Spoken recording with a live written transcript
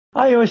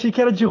Ah, eu achei que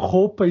era de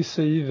roupa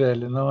isso aí,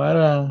 velho. Não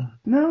era.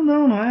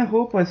 Não é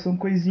roupa, são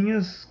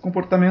coisinhas,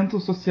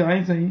 comportamentos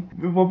sociais aí.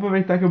 Eu vou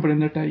aproveitar que o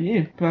Brenner tá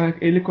aí pra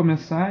ele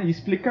começar e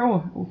explicar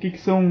o que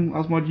são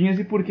as modinhas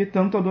e por que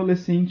tanto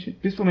adolescente,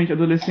 principalmente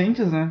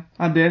adolescentes, né,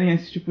 aderem a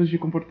esses tipos de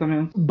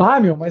comportamento.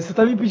 Bah, meu, mas você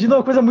tá me pedindo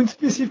uma coisa muito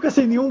específica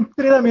sem nenhum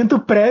treinamento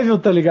prévio,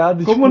 tá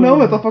ligado? Como Tipo.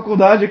 não? É tua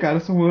faculdade, cara,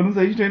 são anos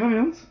aí de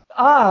treinamento.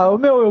 Ah,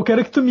 meu, eu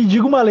quero que tu me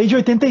diga uma lei de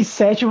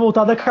 87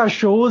 voltada a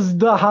cachorros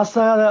da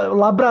raça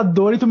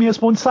labrador e tu me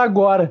responde isso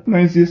agora. Não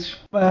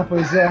existe. É,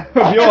 pois é.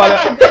 Viu? Olha.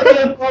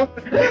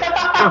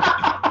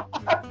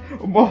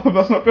 Bom,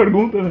 próxima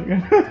pergunta,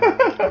 né,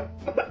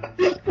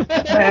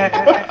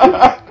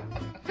 cara?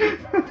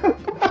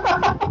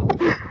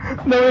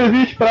 Não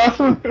existe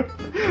próximo.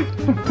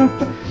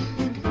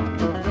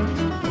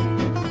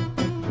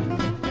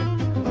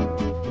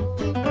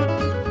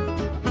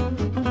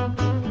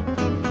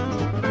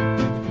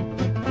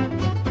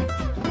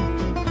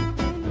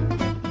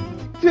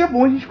 É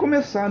bom a gente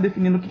começar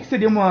definindo o que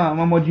seria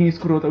uma modinha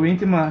escrota. Alguém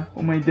tem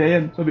uma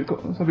ideia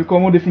sobre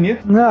como definir?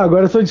 Não,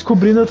 agora eu tô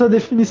descobrindo outra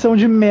definição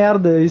de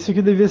merda. Isso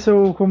que devia ser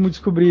como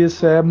descobrir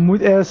isso.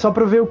 É só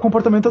pra ver o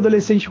comportamento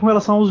adolescente com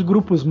relação aos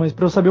grupos, mas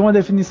pra eu saber uma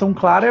definição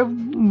clara,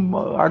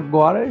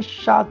 agora é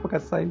chato pra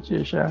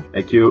cacete.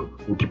 É que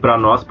o que pra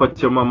nós pode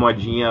ser uma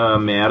modinha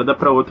merda,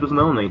 pra outros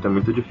não, né? Então é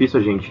muito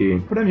difícil a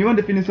gente... Pra mim, uma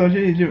definição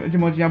de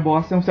modinha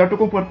bosta é um certo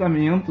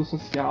comportamento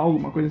social,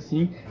 alguma coisa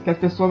assim, que as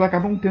pessoas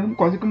acabam tendo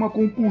quase que uma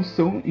compulsão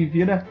e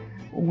vira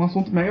um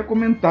assunto mega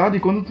comentado, e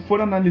quando tu for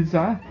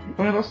analisar,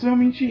 é um negócio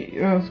extremamente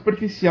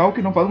superficial,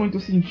 que não faz muito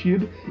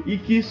sentido, e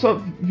que só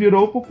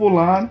virou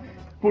popular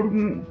por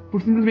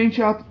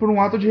simplesmente por um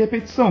ato de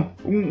repetição.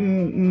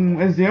 Um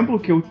exemplo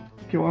que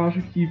eu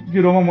acho que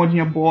virou uma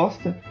modinha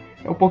bosta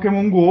é o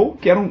Pokémon GO,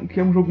 que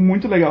é um jogo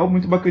muito legal,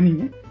 muito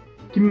bacaninha,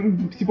 que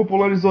se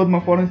popularizou de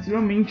uma forma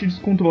extremamente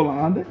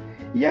descontrolada,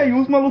 e aí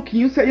os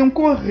maluquinhos saíam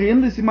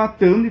correndo e se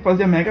matando e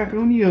faziam mega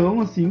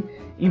reunião, assim,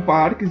 em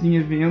parques, em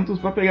eventos,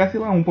 pra pegar, sei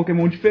lá, um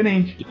Pokémon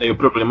diferente. E aí o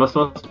problema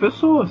são as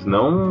pessoas,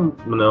 não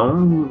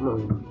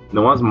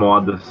as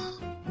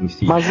modas em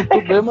si. Mas o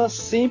problema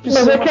sempre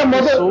Mas são é que as a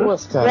moda,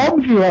 pessoas, cara.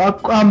 óbvio,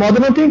 a moda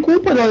não tem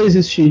culpa dela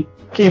existir.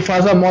 Quem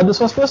faz a moda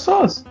são as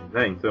pessoas.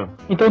 Então.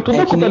 Então tudo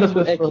é culpa das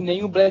pessoas. É que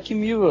nem o Black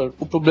Mirror.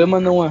 O problema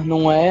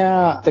não é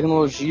a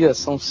tecnologia,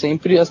 são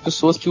sempre as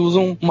pessoas que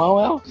usam mal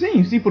ela.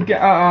 Sim, porque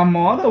a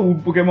moda, o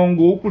Pokémon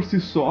GO por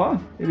si só,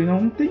 ele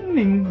não tem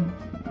nenhum...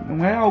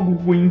 Não é algo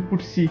ruim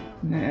por si,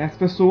 né? As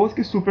pessoas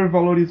que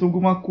supervalorizam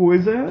alguma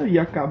coisa e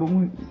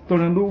acabam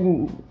tornando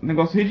o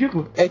negócio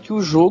ridículo. É que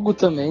o jogo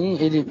também,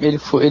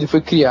 ele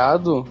foi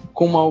criado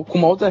com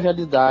uma outra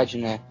realidade,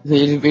 né?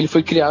 Ele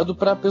foi criado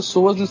para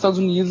pessoas nos Estados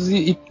Unidos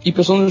e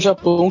pessoas no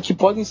Japão que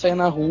podem sair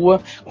na rua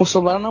com o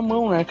celular na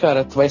mão, né,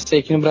 cara? Tu vai sair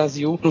aqui no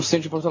Brasil, no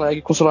centro de Porto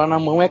Alegre, com o celular na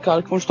mão, é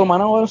claro que vão te tomar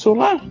na hora o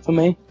celular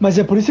também. Mas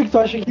é por isso que tu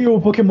acha que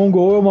o Pokémon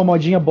GO é uma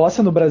modinha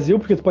bosta no Brasil,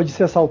 porque tu pode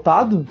ser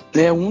assaltado?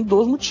 É um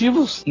dos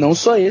motivos, não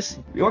só esse.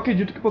 Eu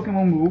acredito que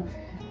Pokémon GO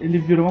ele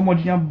virou uma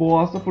modinha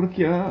bosta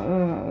porque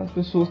as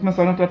pessoas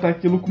começaram a tratar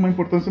aquilo com uma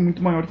importância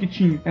muito maior que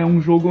tinha. É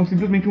um jogo,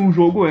 simplesmente um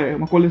jogo, é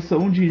uma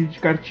coleção de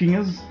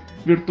cartinhas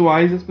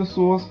virtuais, e as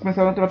pessoas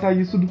começaram a tratar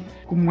isso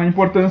com uma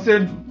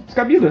importância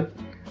descabida.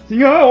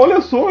 Assim,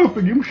 olha só, eu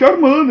peguei um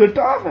Charmander,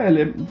 tá,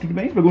 velho, tudo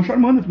bem, pegou um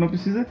Charmander, tu não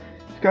precisa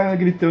ficar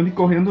gritando e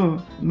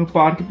correndo no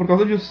parque por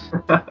causa disso.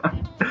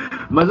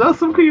 Mas elas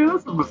são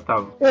crianças,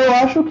 Gustavo. Eu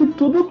acho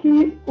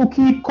que o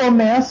que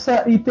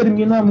começa e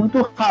termina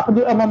muito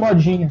rápido é uma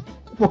modinha.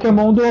 O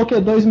Pokémon durou o quê?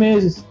 2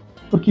 meses.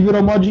 Porque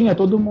virou modinha.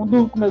 Todo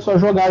mundo começou a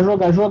jogar,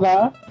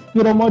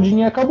 virou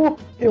modinha e acabou.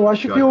 Eu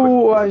acho que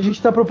a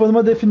gente tá propondo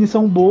uma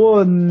definição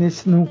boa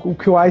no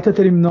que o Aita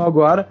terminou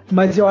agora,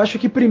 mas eu acho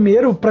que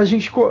primeiro, pra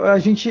a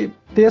gente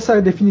ter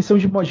essa definição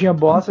de modinha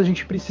bosta, a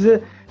gente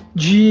precisa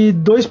de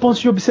 2 pontos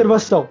de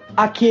observação.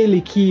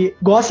 Aquele que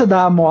gosta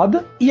da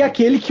moda e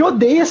aquele que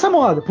odeia essa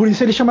moda. Por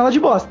isso ele chama ela de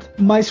bosta.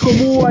 Mas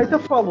como o Aita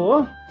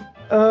falou...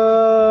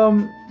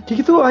 O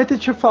que tu, Aita,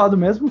 tinha falado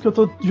mesmo? Que eu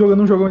tô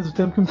jogando um jogo ao mesmo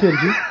tempo que eu me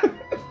perdi.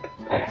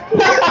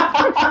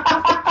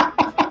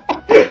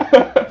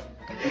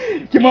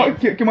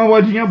 Que uma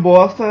modinha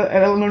bosta,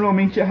 ela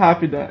normalmente é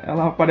rápida.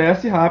 Ela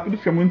aparece rápido,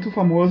 fica muito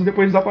famosa e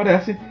depois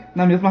desaparece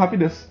na mesma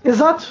rapidez.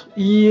 Exato.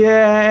 E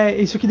é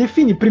isso que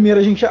define. Primeiro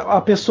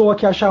a pessoa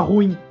que acha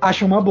ruim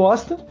acha uma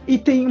bosta.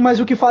 Mas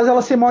o que faz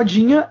ela ser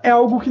modinha é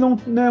algo que não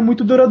é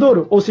muito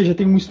duradouro. Ou seja,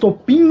 tem um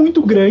estopim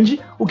muito grande,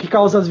 o que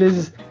causa às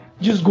vezes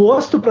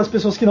desgosto para as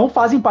pessoas que não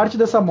fazem parte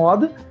dessa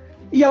moda.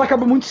 E ela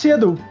acaba muito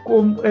cedo.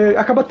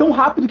 Acaba tão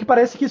rápido que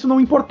parece que isso não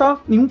importa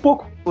nem um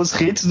pouco. Os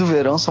hits do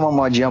verão são uma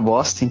modinha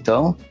bosta,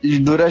 então. E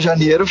dura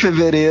janeiro,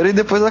 fevereiro e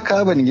depois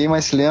acaba, ninguém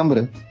mais se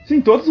lembra.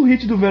 Sim, todos os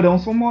hits do verão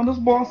são modas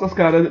bostas,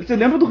 cara. Você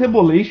lembra do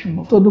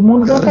Rebolation? Todo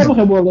mundo cantava o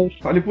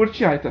Rebolation. Fale por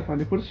ti, Aita,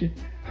 fale por ti.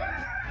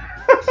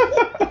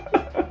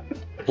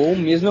 Ou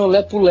mesmo é o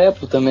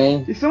Lepo-Lepo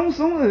também. E são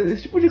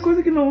esse tipo de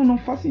coisa que não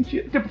faz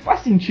sentido. Tipo, faz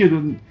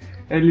sentido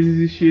eles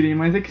existirem,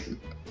 mas é que...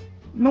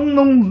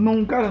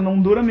 Não, cara, não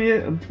dura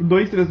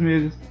 2, 3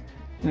 meses.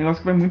 Um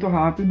negócio que vai muito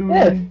rápido.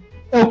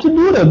 É o que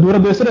dura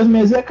 2, 3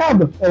 meses e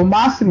acaba. É o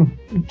máximo.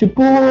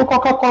 Tipo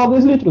Coca-Cola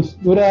 2 litros.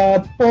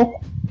 Dura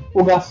pouco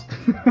o gás.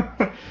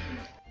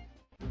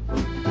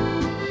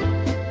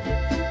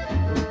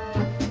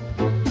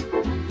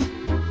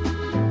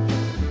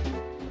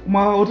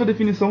 Uma outra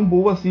definição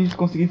boa, assim, de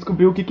conseguir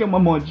descobrir o que é uma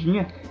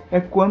modinha é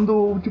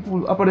quando,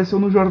 tipo, apareceu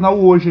no jornal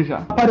Hoje já.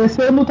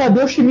 Apareceu no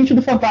Tadeu Schmidt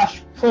do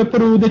Fantástico. Foi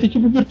pro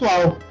Detetive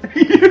Virtual.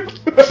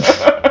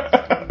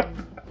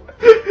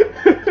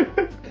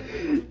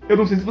 Eu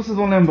não sei se vocês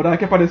vão lembrar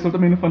que apareceu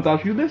também no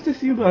Fantástico. Isso deve ter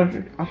sido,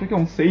 acho que há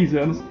uns 6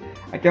 anos.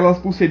 Aquelas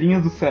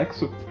pulseirinhas do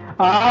sexo.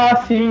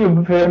 Ah, sim,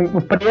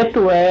 o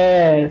preto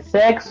é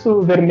sexo,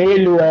 o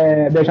vermelho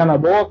é beijar na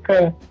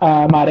boca,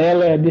 a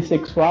amarela é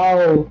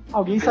bissexual.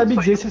 Alguém sabe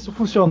dizer se isso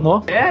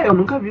funcionou? Eu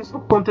nunca vi isso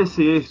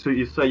acontecer.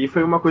 Isso aí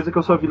foi uma coisa que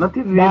eu só vi na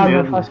TV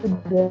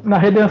mesmo. Na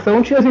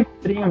Redenção tinha as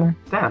encontrinhas, né?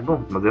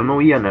 Bom, mas eu não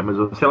ia, né? Mas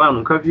eu, sei lá, eu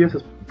nunca vi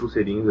essas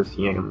pulseirinhas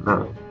assim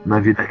na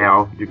vida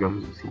real,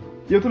 digamos assim.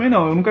 E eu também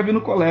não, eu nunca vi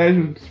no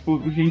colégio,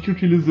 tipo, gente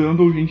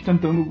utilizando ou gente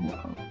tentando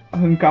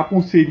arrancar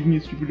pulseirinha,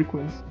 esse tipo de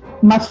coisa.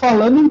 Mas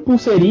falando em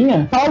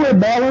pulseirinha, Power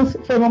Balance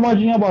foi uma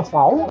modinha bosta.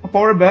 A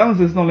Power Balance,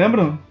 vocês não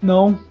lembram?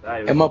 Não.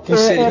 É uma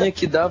pulseirinha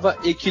que dava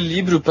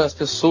equilíbrio pras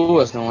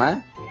pessoas, não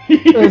é?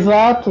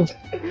 Exato.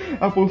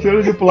 A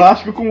pulseira de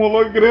plástico com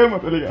holograma,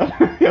 tá ligado?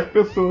 E as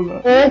pessoas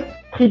lá. É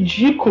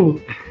ridículo.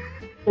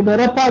 O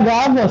cara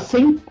pagava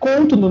 100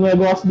 conto no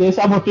negócio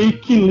desse. Botei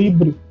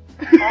equilíbrio.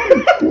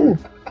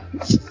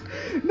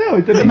 Não,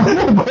 entendeu?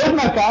 Vergonha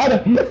na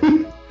cara.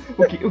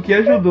 O que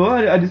ajudou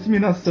a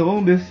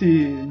disseminação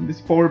desse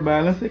Power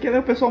Balance é que era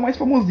o pessoal mais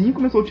famosinho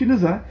começou a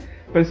utilizar.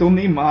 Pareceu o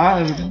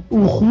Neymar.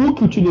 O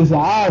Huck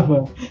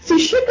utilizava. Se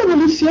chega no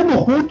Luciano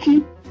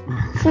Huck,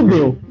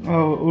 fudeu.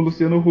 O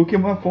Luciano Huck é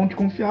uma fonte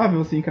confiável,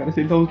 assim, cara.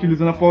 Se ele tá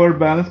utilizando a Power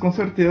Balance, com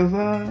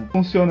certeza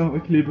funciona o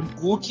equilíbrio.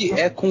 Huck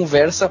é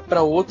conversa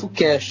pra outro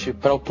cast,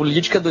 pra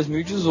Política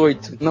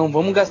 2018. Não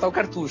vamos gastar o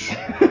cartucho.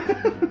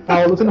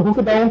 O Luciano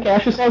Huck dá um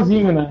cast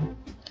sozinho, né?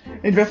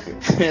 A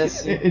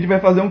gente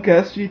vai fazer um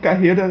cast de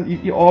carreira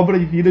e obra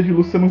e vida de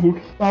Luciano Huck.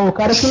 O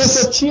cara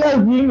começou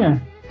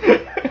tiazinha.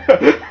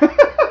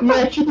 E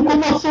é tido como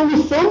a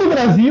solução do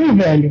Brasil,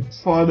 velho.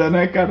 Foda,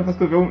 né, cara? Pra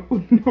você ver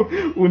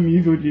o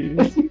nível de...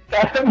 Esse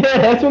cara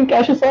merece um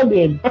cast só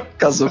dele.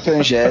 Casou com a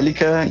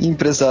Angélica,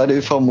 empresário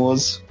e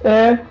famoso.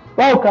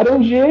 O cara é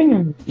um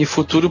gênio. E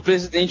futuro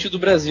presidente do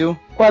Brasil.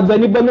 Com a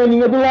Dani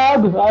Bananinha do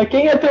lado.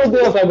 Quem é teu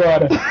Deus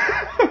agora?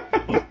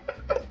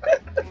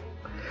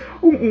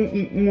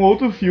 Um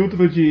outro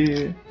filtro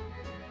de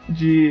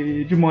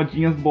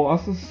modinhas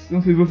bossas,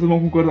 não sei se vocês vão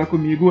concordar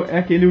comigo, é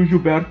aquele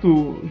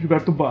Gilberto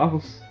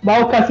Barros.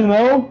 O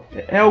Cassinão?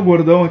 É o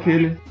gordão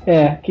aquele.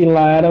 Que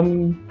lá era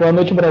Boa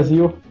Noite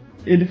Brasil.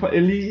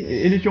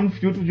 Ele tinha um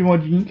filtro de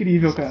modinha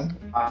incrível, cara.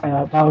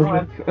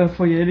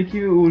 Foi ele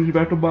que, o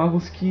Gilberto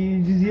Barros, que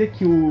dizia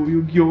que o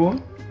Yu-Gi-Oh!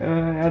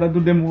 Era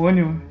do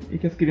demônio e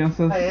que as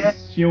crianças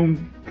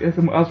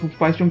os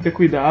pais tinham que ter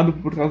cuidado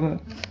por causa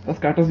das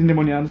cartas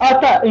endemoniadas.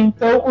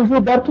 Então o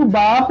Gilberto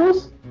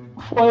Barros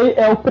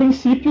é o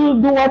princípio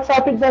do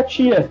WhatsApp da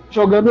tia,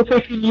 jogando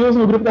fake news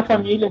no grupo da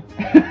família.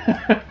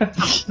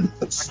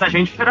 A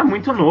gente era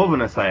muito novo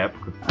nessa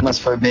época. Mas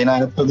foi bem na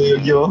época do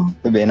Yu-Gi-Oh!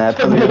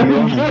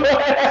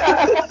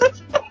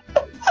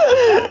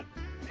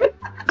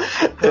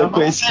 Eu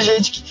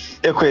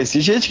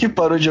conheci gente que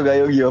parou de jogar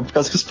Yu-Gi-Oh! Por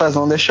causa que os pais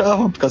não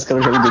deixavam, por causa que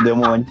era o jogo do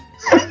demônio.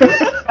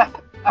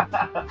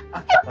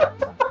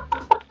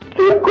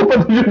 Culpa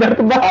do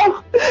Gilberto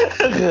Barros.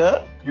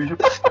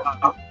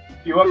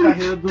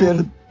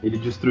 Ele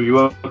destruiu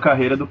a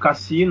carreira do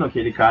Cassino,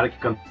 aquele cara que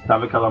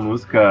cantava aquela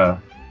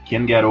música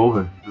Can't Get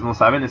Over. Vocês não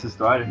sabem dessa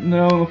história?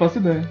 Não faço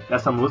ideia.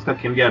 Essa música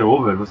Can't Get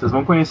Over, vocês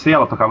vão conhecer,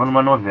 ela tocava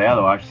numa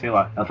novela, eu acho, sei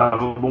lá. Ela tava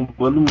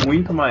bombando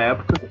muito uma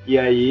época, e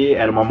aí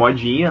era uma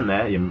modinha,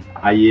 né? E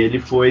aí ele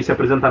foi se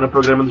apresentar no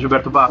programa do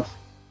Gilberto Barros.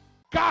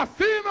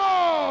 Cassino!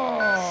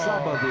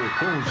 Sábado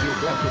com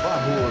Gilberto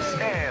Barros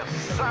é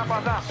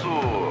Sabadaço!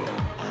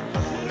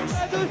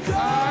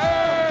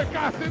 Aê,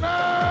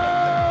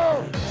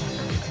 Cassinão!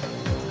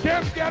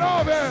 Can't Get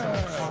Over!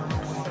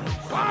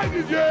 Vai,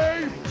 DJ!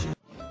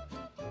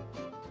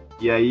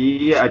 E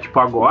aí, tipo,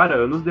 agora,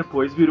 anos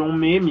depois, virou um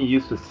meme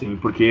isso, assim,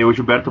 porque o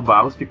Gilberto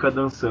Barros fica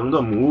dançando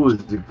a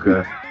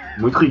música,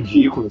 muito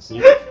ridículo,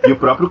 assim, e o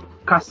próprio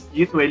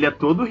Cassino, ele é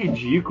todo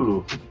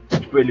ridículo,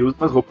 tipo, ele usa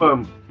umas roupas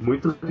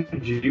muito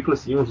ridículas,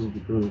 assim,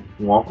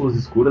 um óculos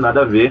escuro,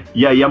 nada a ver,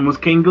 e aí a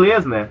música é em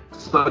inglês, né,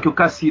 só que o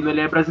Cassino,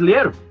 ele é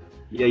brasileiro,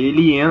 e aí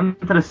ele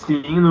entra,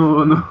 assim,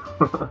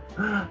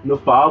 no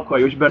palco,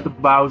 aí o Gilberto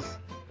Barros,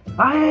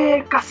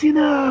 aê,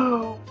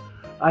 Cassino!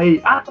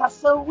 Aí,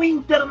 atração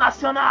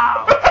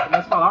internacional! Começa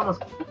a falar umas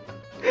coisas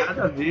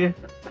nada a ver.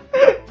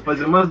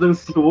 Fazer umas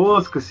danças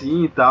toscas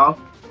assim e tal.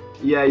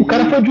 E aí, o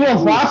cara foi de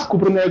Osasco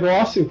pro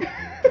negócio.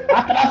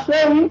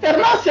 Atração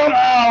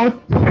internacional!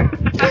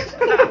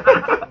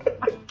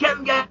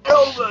 Can't get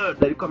over! over!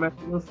 Daí ele começa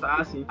a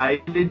dançar, assim.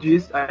 Aí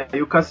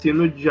o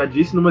Cassino já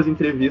disse numas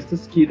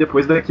entrevistas que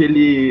depois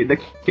daquele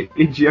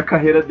dia a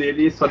carreira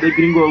dele só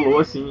degringolou,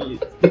 assim,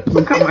 e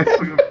nunca mais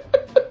foi.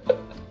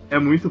 É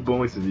muito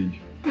bom esse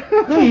vídeo.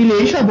 Não, e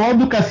ele enche a bola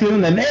do Cassino,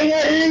 né? Vem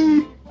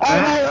aí! A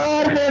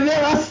maior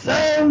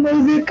revelação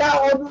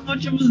musical dos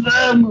últimos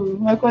anos.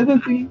 Uma coisa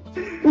assim.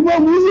 Uma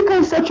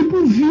música só,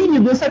 tipo, Vini,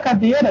 dessa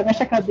cadeira,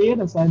 mexe a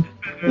cadeira, sabe?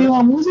 E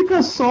uma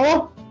música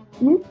só,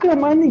 nunca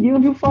mais ninguém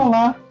ouviu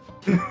falar.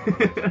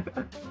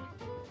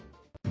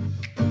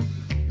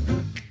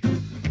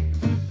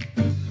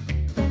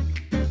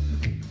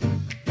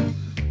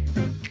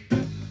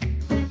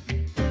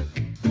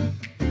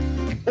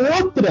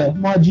 Outra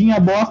modinha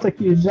bosta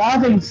que já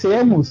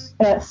vencemos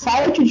é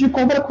site de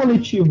compra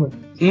coletiva.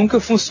 Nunca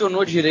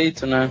funcionou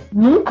direito, né?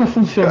 Nunca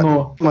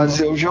funcionou. Mas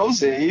eu já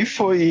usei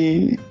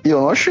e eu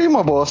não achei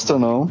uma bosta,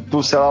 não.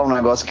 Por, sei lá, um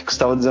negócio que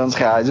custava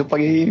R$200, eu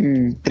paguei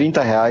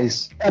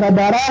R$30. Era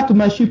barato,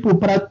 mas tipo,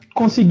 pra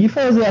conseguir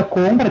fazer a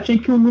compra, tinha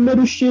que um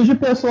número X de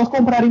pessoas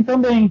comprarem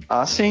também.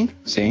 Ah, sim.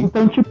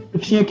 Então, tipo,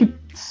 tinha que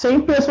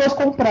 100 pessoas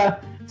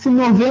comprar. Se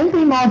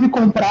 99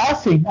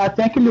 comprassem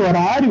até aquele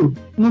horário,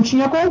 não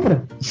tinha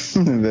compra.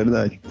 É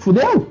verdade.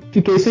 Fudeu.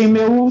 Fiquei sem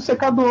meu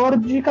secador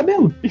de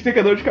cabelo. E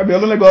secador de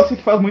cabelo é um negócio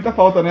que faz muita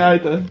falta, né,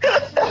 Aita?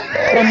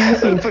 Pra mim,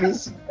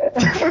 sim.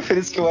 Foi por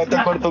isso que o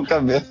Aita cortou o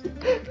cabelo.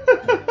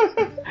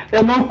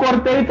 Eu não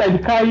cortei, tá? Ele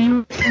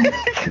caiu.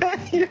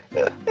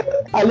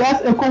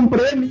 Aliás, eu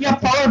comprei a minha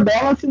Power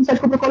Balance no site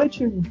de compra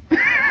coletivo.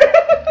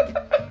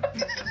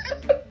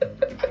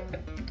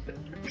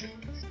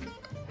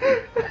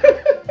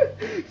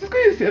 Vocês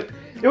conheceram?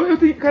 Eu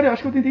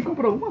acho que eu tentei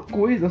comprar uma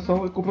coisa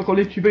só, compra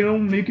coletiva e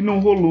meio que não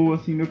rolou,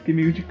 assim, eu fiquei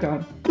meio de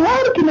cara.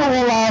 Claro que não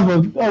rolava.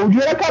 O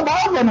dinheiro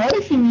acabava, não era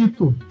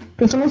infinito. A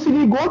pessoa não se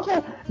ligou que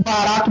é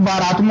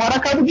barato, uma hora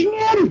acaba o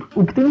dinheiro.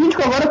 O que tem gente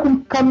que agora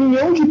com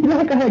caminhão de pilha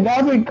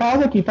recarregável em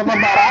casa aqui, tava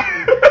barato.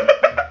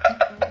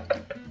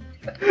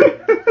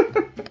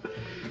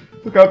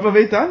 Eu quero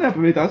aproveitar, né?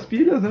 Aproveitar as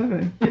pilhas, né,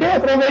 velho?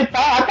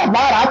 Aproveitar, tá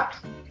barato.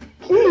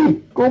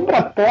 Que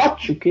compra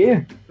pote, o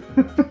quê?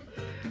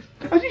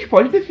 A gente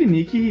pode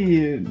definir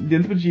que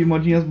dentro de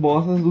modinhas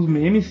bostas os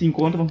memes se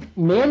encontram.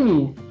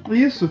 Meme?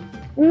 Isso.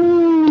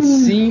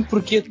 Sim,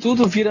 porque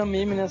tudo vira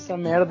meme nessa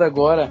merda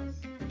agora.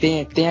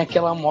 Tem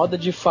aquela moda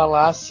de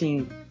falar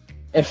assim.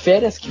 É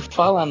férias que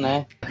fala,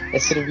 né? É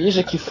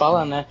cerveja que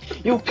fala, né?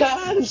 E o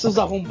caralho, seus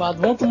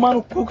arrombados, vão tomar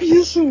no cu com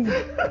isso.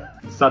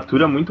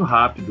 Satura muito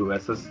rápido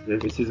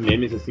esses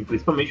memes, assim,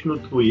 principalmente no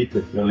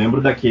Twitter. Eu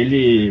lembro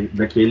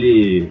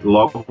daquele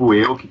logo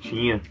eu que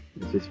tinha,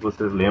 não sei se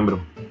vocês lembram.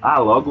 Ah,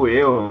 logo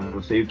eu,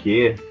 não sei o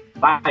que.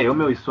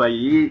 Isso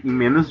aí, em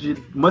menos de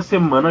uma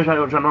semana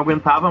eu já não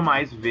aguentava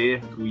mais ver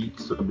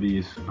tweets sobre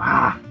isso.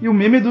 E o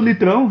meme do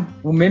litrão?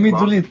 O meme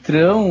do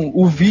litrão,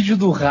 o vídeo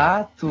do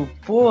rato,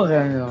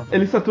 porra, meu.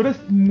 Ele satura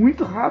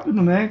muito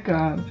rápido, né,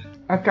 cara?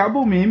 Acaba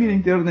o meme na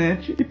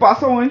internet e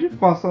passa onde?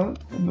 Passa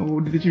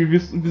no detetive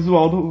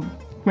visual do...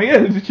 Como é que é?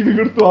 Detetive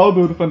virtual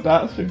do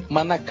Fantástico.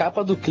 Mas na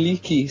capa do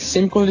clique,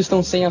 sempre quando eles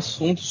estão sem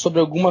assunto sobre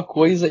alguma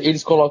coisa,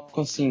 eles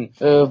colocam assim,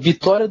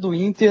 vitória do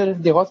Inter,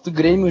 derrota do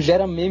Grêmio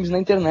gera memes na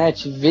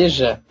internet,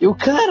 veja.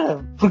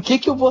 Cara, por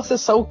que eu vou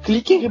acessar o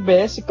Clique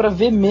RBS pra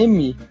ver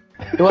meme?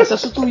 Eu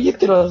acesso o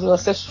Twitter, eu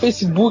acesso o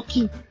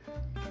Facebook.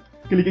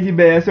 Clique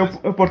RBS é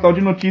o portal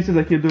de notícias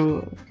aqui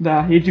da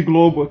Rede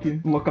Globo,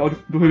 aqui no local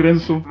do Rio Grande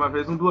do Sul. Uma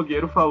vez um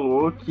blogueiro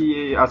falou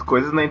que as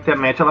coisas na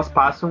internet elas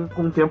passam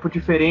com um tempo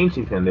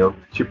diferente, entendeu?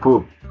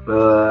 Tipo,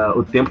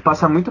 o tempo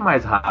passa muito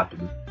mais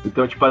rápido.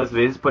 Então, tipo, às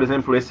vezes, por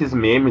exemplo, esses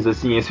memes,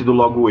 assim, esse do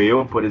Logo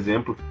Eu, por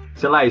exemplo,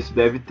 sei lá, isso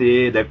deve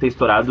ter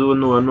estourado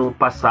no ano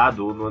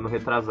passado ou no ano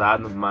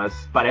retrasado,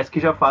 mas parece que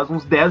já faz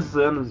uns 10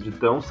 anos de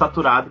tão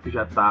saturado que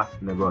já tá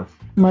o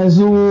negócio. Mas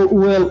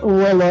o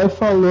Eloy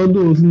falou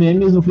dos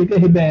memes do Clique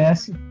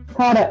RBS.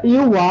 Cara,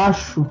 eu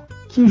acho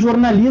que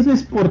jornalismo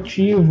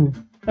esportivo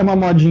é uma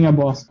modinha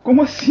bosta.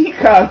 Como assim,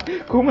 cara?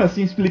 Como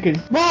assim? Explica aí.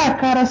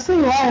 Cara,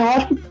 sei lá, eu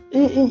acho que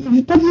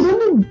tá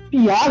virando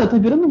piada, tá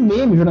virando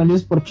meme jornalismo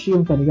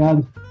esportivo, tá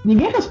ligado?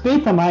 Ninguém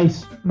respeita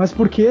mais. Mas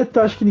por que tu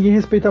acha que ninguém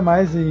respeita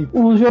mais?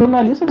 Os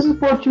jornalistas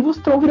esportivos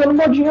estão virando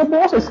modinha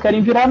bosta. Eles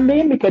querem virar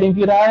meme, querem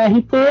virar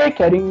RT,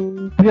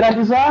 querem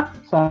viralizar,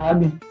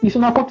 sabe? E se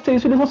não acontecer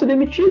isso, eles vão ser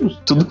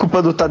demitidos. Tudo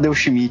culpa do Tadeu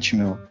Schmidt,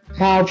 meu.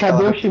 O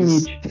Tadeu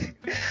Schmidt.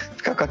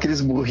 Ficar com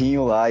aqueles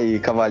burrinhos lá e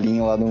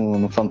cavalinho lá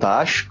no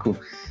Fantástico.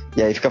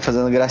 E aí fica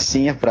fazendo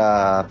gracinha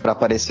pra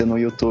aparecer no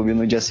YouTube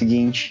no dia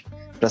seguinte.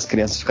 Para as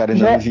crianças ficarem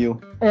dando view.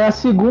 É a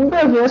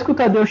segunda vez que o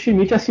Tadeu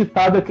Schmidt é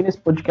citado aqui nesse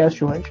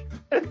podcast hoje.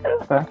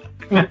 Tá?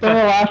 Então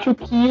eu acho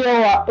que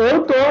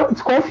eu tô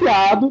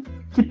desconfiado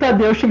que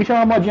Tadeu Schmidt é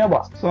uma modinha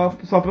bosta.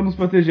 Só pra nos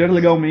proteger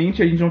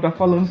legalmente, a gente não tá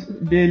falando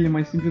dele,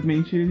 mas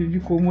simplesmente de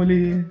como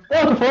ele...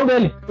 Eu tô falando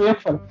dele, eu ia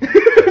falar.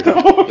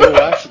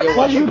 Eu acho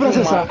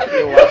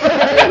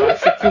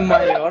que o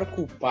maior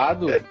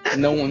culpado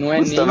não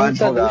é nem o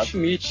Tadeu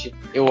Schmidt.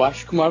 Eu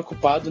acho que o maior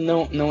culpado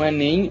não é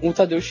nem o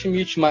Tadeu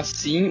Schmidt, mas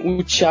sim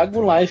o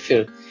Thiago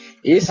Leifert.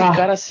 Esse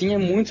cara, assim, é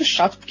muito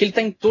chato, porque ele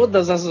tá em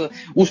todas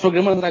os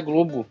programas da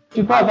Globo.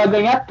 Tipo, vai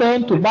ganhar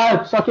tanto,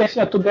 só que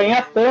assim, tu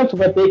ganha tanto,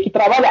 vai ter que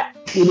trabalhar.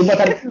 Ele vai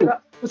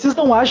estar... Vocês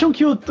não acham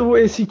que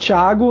esse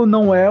Thiago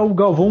não é o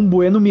Galvão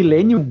Bueno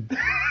Millennium?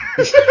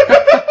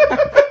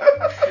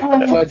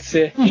 Pode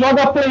ser. Que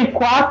joga Play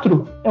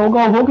 4, é o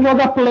Galvão que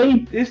joga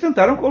Play. Eles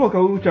tentaram colocar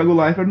o Thiago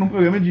Leifert num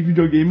programa de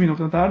videogame, não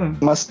tentaram?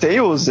 Mas tem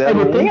o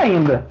Ele 01. tem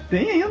ainda.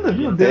 Tem ainda,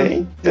 meu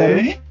Deus.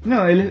 Tem.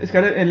 Não, esse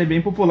cara ele é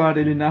bem popular,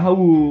 ele narra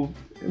o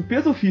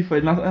peso do FIFA,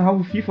 ele narra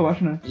o FIFA, eu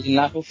acho, né? Ele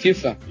narra o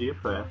FIFA.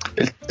 FIFA,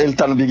 Ele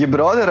tá no Big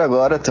Brother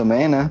agora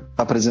também, né?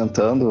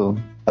 Apresentando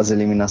as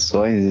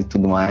eliminações e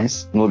tudo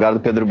mais. No lugar do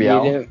Pedro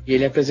Bial. E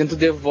ele apresenta o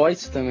The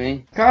Voice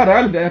também.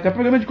 Caralho, é até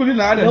programa de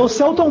culinária. É o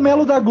Celton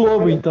Mello da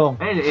Globo, então.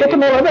 Só que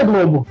não é da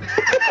Globo.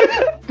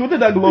 Tudo é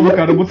da Globo,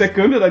 cara. O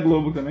Botecando é da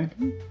Globo também.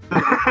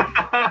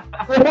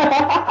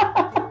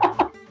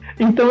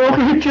 Então eu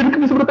retiro que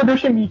me sobrou Tadeu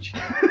Schmidt.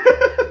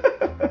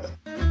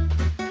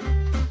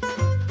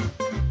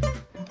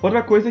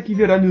 Outra coisa que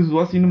viralizou,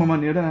 assim, de uma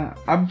maneira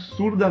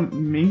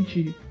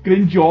absurdamente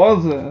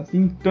grandiosa,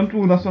 assim,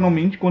 tanto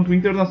nacionalmente quanto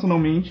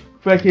internacionalmente,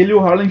 foi aquele o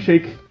Harlem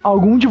Shake.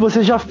 Algum de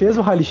vocês já fez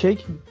o Harlem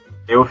Shake?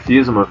 Eu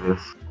fiz uma vez.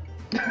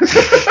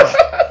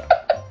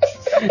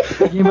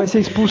 Alguém vai ser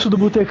expulso do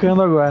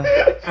Botecando agora.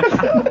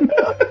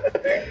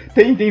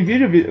 Tem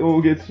vídeo, o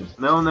Guedes?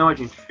 Não, a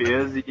gente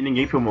fez e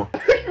ninguém filmou.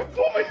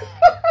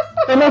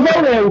 Eu não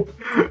valeu.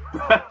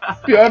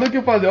 Pior do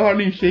que fazer o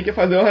Harlem Shake é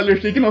fazer o Harlem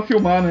Shake e não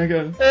filmar, né,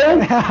 cara?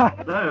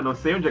 Não, eu não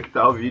sei onde é que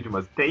tá o vídeo,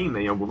 mas tem,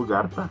 né? Em algum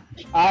lugar, tá?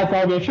 Ah,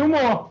 então alguém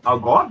filmou.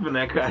 Algo óbvio,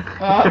 né, cara?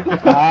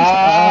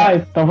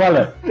 Então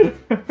valeu.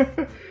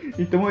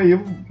 Então aí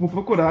eu vou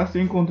procurar, se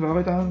eu encontrar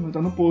vai tá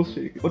no post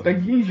aí. Vou até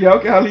em gel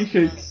que é Harlem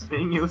Shake.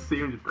 Nem eu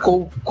sei onde tá.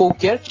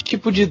 Qualquer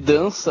tipo de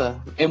dança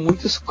é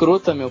muito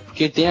escrota, meu,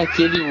 porque tem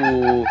aquele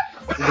o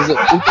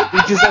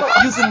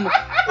desafio.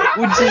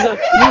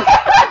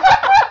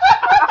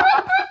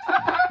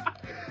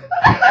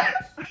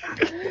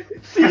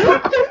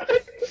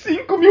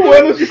 5.000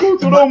 anos de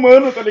cultura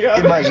humana, tá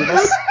ligado?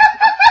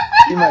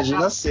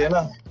 Imagina a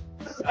cena.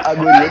 A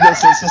guria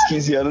dançando seus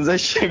 15 anos, aí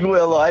chega o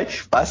Eloy.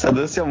 Essa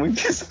dança é muito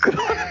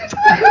escrota.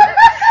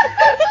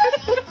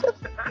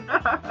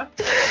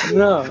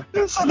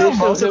 Não. Só na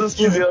volta dos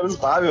 15 anos,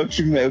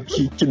 meu,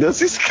 que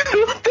dança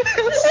escrota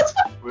é essa?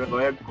 O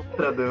Eloy é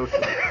contra a dança.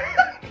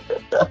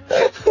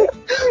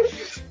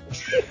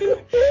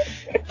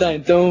 Tá,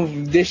 então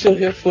deixa eu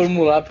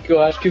reformular, porque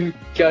eu acho que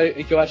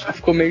eu acho que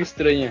ficou meio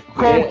estranha.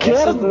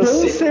 Qualquer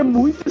dança é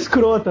muito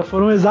escrota.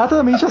 Foram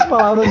exatamente as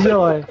palavras de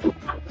Eloy.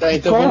 Tá,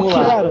 então vamos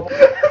lá.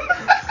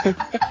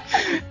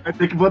 Vai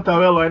ter que botar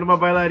o Eloy numa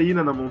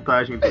bailarina na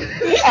montagem dele.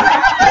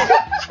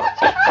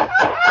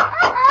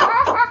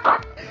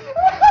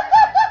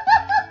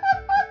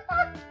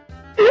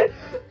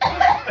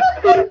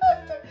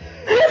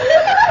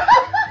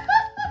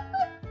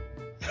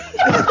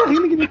 Você tá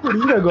rindo que nem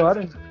Coringa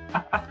agora.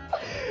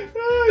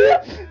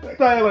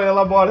 Tá, Eloy,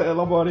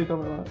 elabora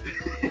então.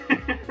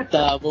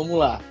 Tá, vamos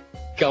lá.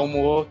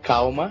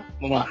 Calma.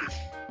 Vamos lá.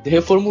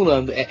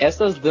 Reformulando,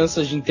 essas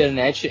danças de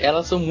internet,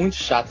 elas são muito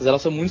chatas,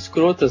 elas são muito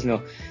escrotas,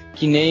 meu.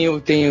 Que nem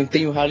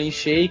tem o Harlem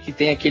Shake,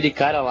 tem aquele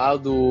cara lá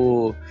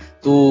do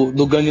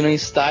Gangnam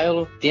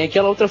Style, tem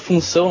aquela outra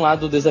função lá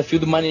do desafio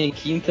do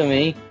manequim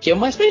também, que é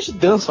uma espécie de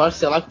dança, eu acho,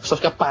 sei lá, que o pessoal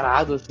fica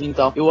parado assim e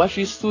tal. Eu acho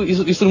isso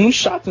muito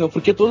chato, meu,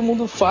 porque todo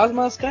mundo faz,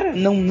 mas, cara,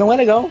 não é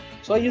legal,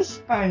 só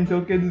isso. Ah,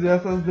 então quer dizer,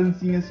 essas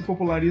dancinhas se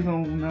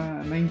popularizam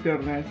na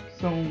internet, que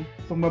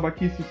são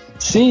babaquices.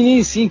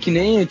 Sim, que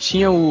nem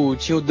tinha o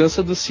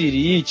Dança do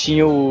Siri,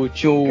 tinha o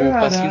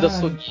Passinho do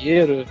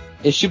Açougueiro,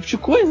 esse tipo de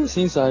coisa,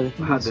 assim, sabe?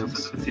 A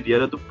dança do Siri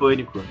era do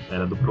Pânico,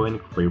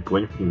 foi o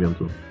Pânico que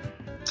inventou.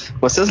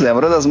 Vocês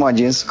lembram das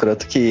modinhas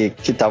escroto que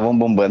estavam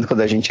bombando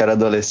quando a gente era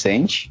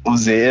adolescente?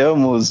 Os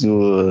emos,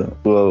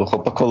 o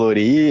roupa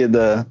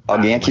colorida.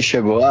 Alguém aqui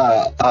chegou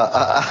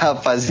a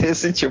fazer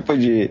esse tipo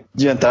de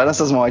entrar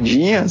nessas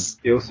modinhas?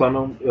 Eu só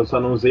não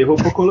usei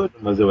roupa colorida,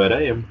 mas eu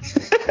era emo.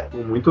 Com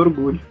muito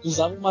orgulho.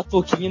 Usava uma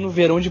touquinha no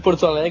verão de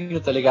Porto Alegre,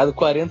 tá ligado?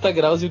 40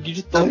 graus e o guia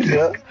de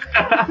touca.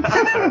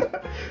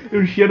 E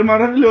o cheiro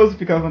maravilhoso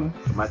ficava, né?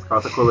 Mas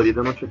calça colorida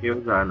eu não cheguei a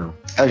usar, não.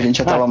 A gente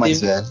já tava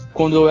mais velho.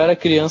 Quando eu era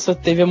criança,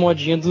 teve a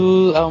modinha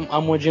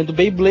do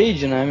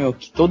Beyblade, né, meu?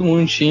 Que todo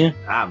mundo tinha.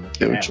 Ah, mas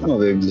Eu tinha uma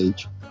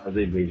Beyblade. A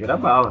Beyblade era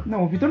bala.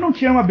 Não, o Victor não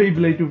tinha uma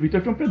Beyblade, o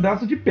Victor tinha um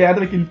pedaço de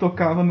pedra que ele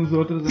tocava nos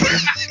outros. Né?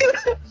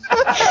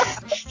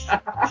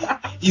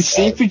 E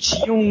sempre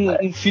tinha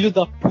um filho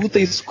da puta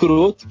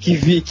escroto que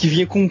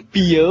vinha com um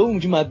peão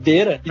de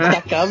madeira e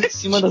tacava em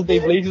cima das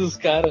Beyblades dos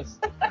caras.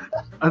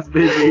 As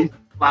Beyblades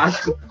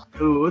plásticas,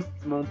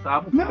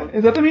 desmontava. Não,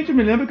 exatamente, eu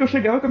me lembro que eu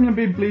chegava com a minha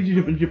Beyblade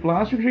de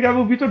plástico, chegava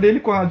o Victor dele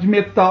com a de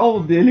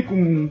metal dele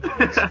com...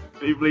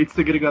 Beyblade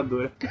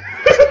segregadora.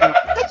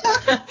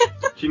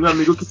 Tinha um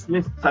amigo que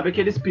tinha, sabe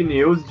aqueles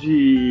pneus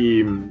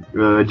de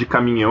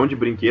caminhão, de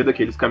brinquedo,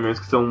 aqueles caminhões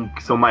que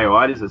são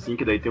maiores, assim,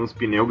 que daí tem uns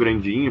pneus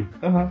grandinhos.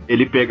 Aham.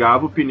 Ele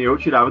pegava o pneu,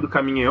 tirava do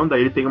caminhão,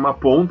 daí ele tem uma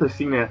ponta,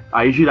 assim, né?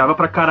 Aí girava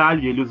pra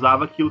caralho, e ele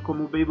usava aquilo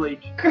como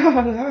Beyblade.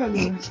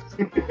 Caralho.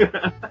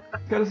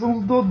 Os caras são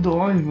uns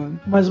dodóis, mano.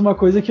 Mas uma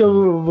coisa que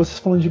vocês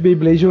falando de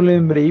Beyblade, eu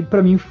lembrei,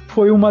 pra mim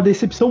foi uma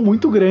decepção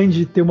muito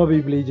grande ter uma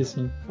Beyblade,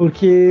 assim.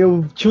 Porque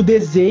eu tinha o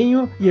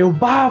desenho, e eu,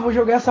 vou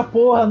jogar essa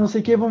porra, não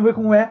sei o que, vamos ver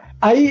como é.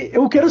 Aí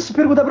eu quero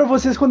perguntar pra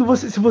vocês,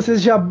 se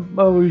vocês já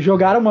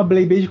jogaram uma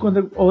Beyblade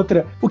contra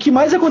outra, o que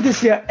mais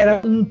acontecia?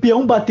 Era um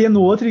peão bater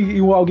no outro e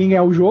alguém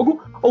ganhar o jogo?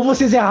 Ou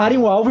vocês errarem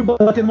o alvo e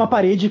bater numa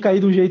parede e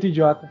cair de um jeito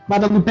idiota?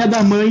 Bada no pé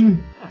da mãe.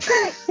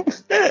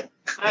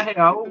 Na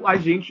real, a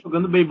gente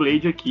jogando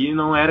Beyblade aqui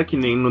não era que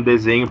nem no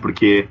desenho,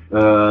 porque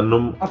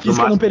A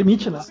física não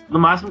permite, né? o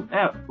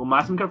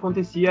máximo que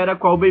acontecia era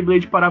qual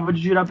Beyblade parava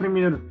de girar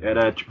primeiro.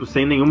 Era, tipo,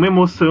 sem nenhuma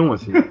emoção,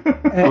 assim.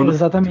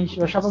 Exatamente.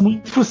 Eu achava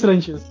muito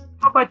frustrante isso.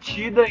 Uma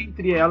batida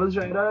entre elas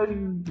já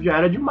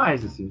era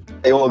demais, assim.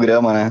 Tem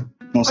holograma, né?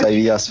 Não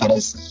saía as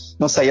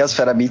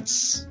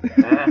ferabits.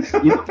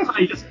 E não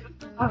saía.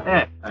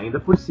 Ainda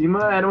por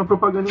cima era uma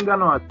propaganda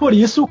enganosa. Por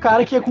isso, o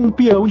cara que ia com um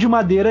peão de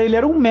madeira, ele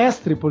era um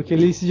mestre, porque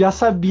ele já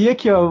sabia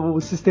que o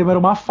sistema era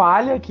uma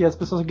falha, que as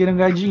pessoas queriam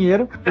ganhar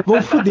dinheiro,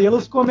 vão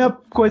fudê-los com a minha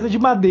coisa de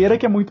madeira,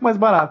 que é muito mais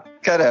barato.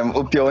 Cara,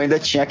 o peão ainda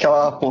tinha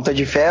aquela ponta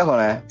de ferro,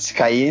 né? Se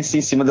caísse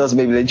em cima das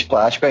Beyblade de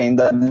plástico,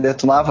 ainda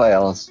detonava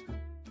elas.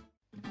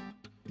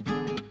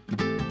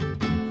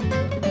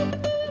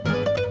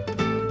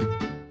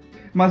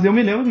 Mas eu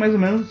me lembro mais ou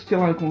menos, sei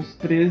lá, com uns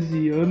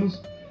 13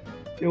 anos,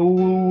 eu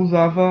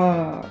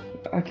usava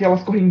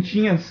aquelas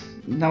correntinhas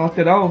na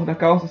lateral da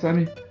calça,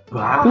 sabe?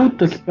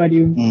 Puta que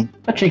pariu.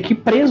 Eu tinha que ir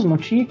preso, não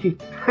tinha que...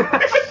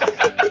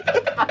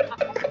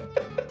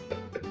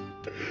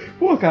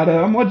 Pô,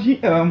 cara, a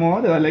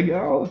moda era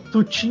legal.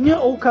 Tu tinha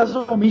ou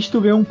casualmente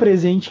tu ganhou um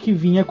presente que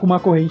vinha com uma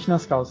corrente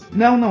nas calças?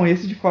 Não,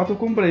 esse de fato eu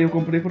comprei. Eu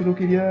comprei porque eu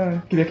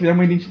queria criar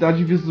uma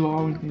identidade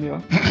visual, entendeu?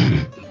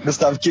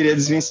 Gustavo queria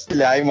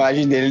desvencilhar a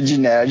imagem dele de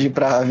nerd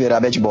pra virar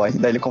bad boy.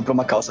 Daí ele comprou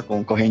uma calça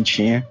com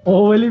correntinha.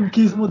 Ou ele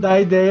quis mudar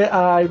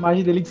a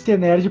imagem dele de ser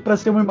nerd pra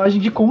ser uma imagem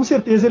de com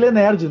certeza ele é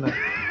nerd, né?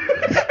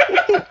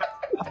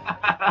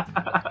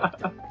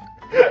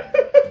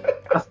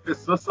 As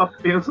pessoas só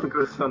pensam que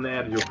eu sou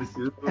nerd, eu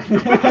preciso...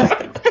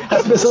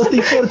 As pessoas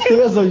têm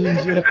certeza hoje em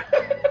dia.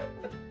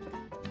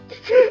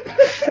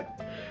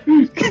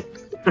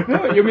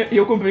 Não,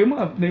 eu comprei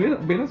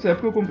bem nessa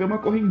época eu comprei uma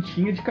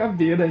correntinha de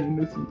caveira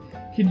ainda, assim.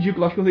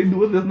 Ridículo, acho que eu usei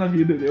 2 vezes na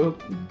vida, entendeu?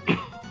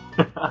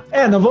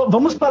 Não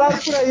vamos parar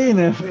por aí,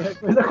 né? A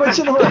coisa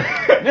continua.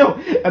 Meu,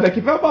 é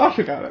daqui pra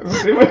baixo, cara. Não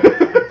sei mais.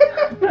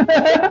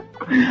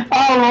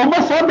 A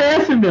lomba só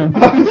desce, meu.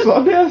 Só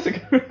desce,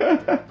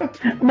 cara.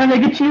 Mas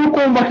aqui tinha o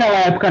combo naquela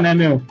época, né,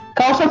 meu?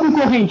 Calça com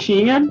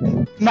correntinha,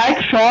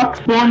 Nike Shox,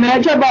 boné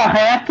de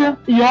abarreta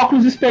e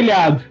óculos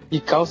espelhados. E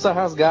calça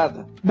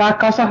rasgada. Da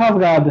calça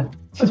rasgada.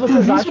 Mas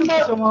vocês acham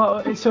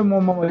que isso é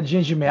uma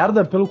modinha de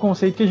merda? Pelo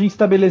conceito que a gente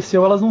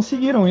estabeleceu, elas não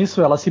seguiram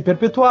isso, elas se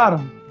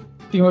perpetuaram.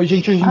 Tem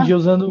gente hoje em dia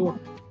usando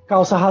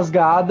calça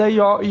rasgada e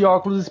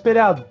óculos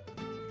espelhados.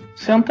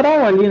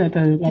 Central ali, né?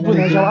 Tá E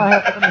boné de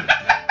abarreta também.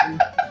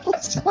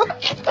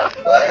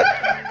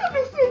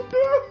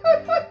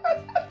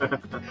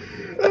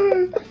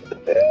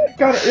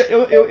 Cara,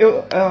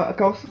 a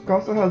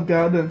calça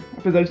rasgada,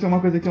 apesar de ser uma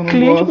coisa que eu não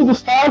Cliente gosto. do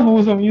Gustavo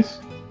usam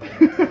isso.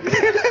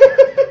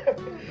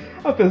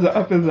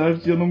 apesar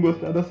de eu não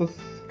gostar dessas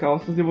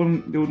calças,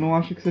 eu não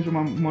acho que seja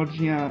uma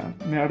modinha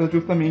merda,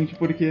 justamente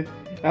porque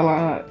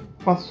ela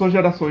passou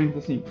gerações,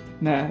 assim,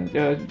 né?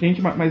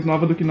 Gente mais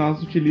nova do que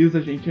nós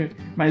utiliza, gente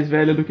mais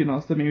velha do que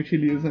nós também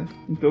utiliza.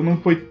 Então não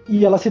foi...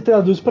 E ela se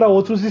traduz para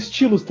outros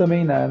estilos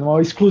também, né? Não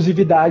é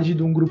exclusividade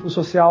de um grupo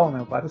social,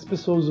 né? Várias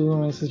pessoas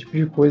usam esse tipo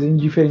de coisa em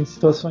diferentes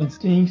situações.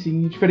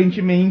 Sim.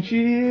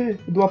 Diferentemente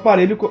do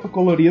aparelho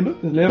colorido.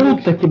 Lembra?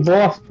 Puta que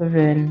bosta,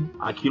 velho.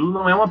 Aquilo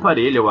não é um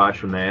aparelho, eu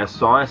acho, né?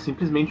 É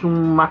simplesmente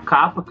uma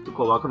capa que tu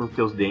coloca nos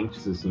teus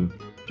dentes, assim.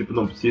 Tipo,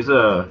 não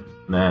precisa,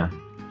 né,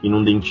 ir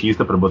num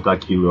dentista pra botar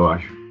aquilo, eu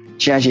acho.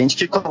 Tinha gente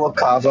que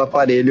colocava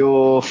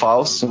aparelho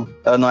falso.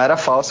 Não era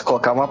falso,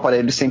 colocava um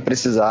aparelho sem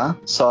precisar,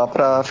 só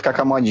pra ficar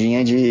com a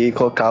modinha de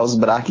colocar os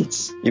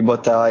brackets e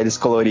botar eles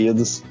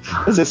coloridos.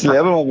 Vocês se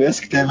lembram uma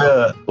vez que teve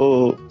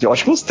eu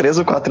acho que uns 3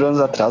 ou 4 anos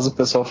atrás o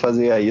pessoal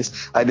fazia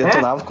isso. Aí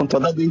detonava com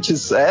toda a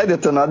dentição.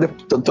 Detonava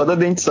toda a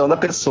dentição da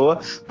pessoa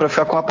pra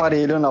ficar com o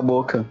aparelho na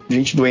boca.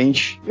 Gente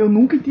doente. Eu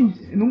nunca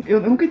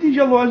entendi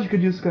a lógica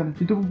disso, cara.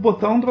 E tu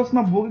botar um troço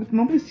na boca que tu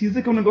não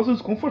precisa, que é um negócio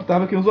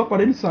desconfortável, quem usa o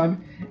aparelho sabe.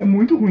 É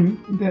muito ruim.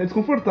 É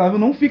desconfortável,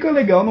 não fica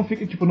legal, não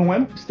fica, tipo, não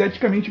é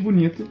esteticamente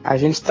bonito. A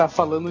gente tá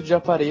falando de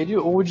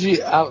aparelho ou de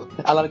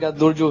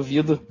alargador de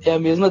ouvido. É a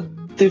mesma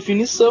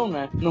definição,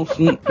 né? Não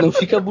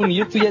fica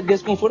bonito e é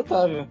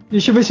desconfortável.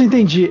 Deixa eu ver se eu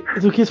entendi.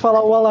 Tu quis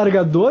falar o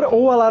alargador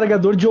ou o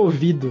alargador de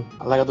ouvido?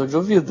 Alargador de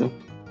ouvido.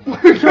 O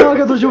que é o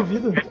alargador de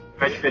ouvido? Qual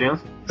é a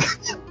diferença?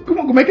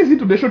 Como é que assim,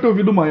 tu deixa o teu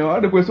ouvido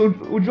maior? Eu conheço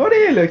o de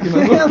orelha aqui,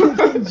 mas Eu não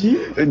entendi.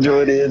 De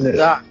orelha.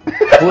 Tá.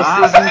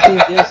 Vocês não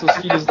entenderam, seus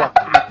filhos da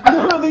puta.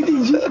 Não, eu não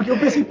entendi, porque eu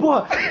pensei,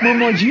 porra, uma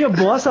modinha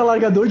bosta,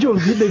 alargador de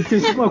ouvido, deve ter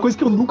sido uma coisa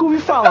que eu nunca ouvi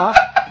falar.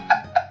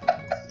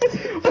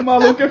 o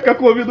maluco ia ficar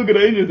com o ouvido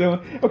grande, então.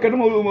 Eu quero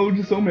uma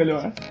audição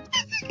melhor.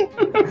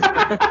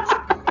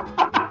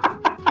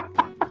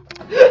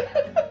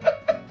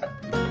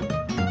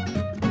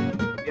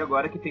 E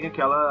agora que tem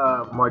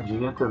aquela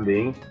modinha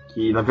também,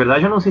 que na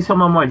verdade eu não sei se é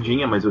uma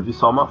modinha, mas eu vi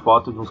só uma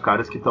foto de uns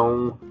caras que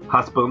estão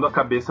raspando a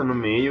cabeça no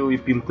meio e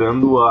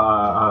pintando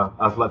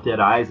as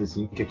laterais,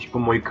 assim, que é tipo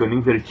moicano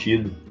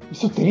invertido.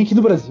 Isso tem aqui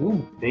no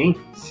Brasil? Tem?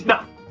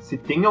 Se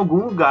tem em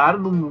algum lugar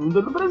no mundo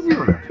é no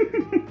Brasil, né?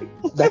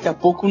 Daqui a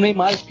pouco o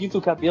Neymar pinta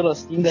o cabelo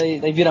assim,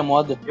 daí vira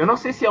moda. Eu não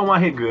sei se é um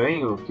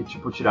arreganho, que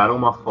tipo, tiraram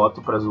uma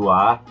foto pra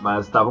zoar,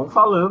 mas estavam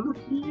falando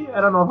que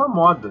era nova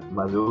moda,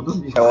 mas eu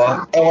duvido.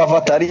 É o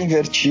avatar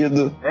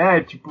invertido. É,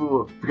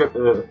 tipo,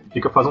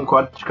 faz um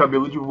corte de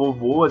cabelo de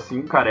vovô,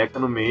 assim, careca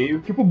no meio.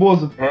 Tipo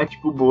Bozo. É,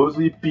 tipo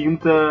Bozo e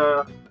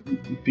pinta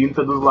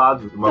dos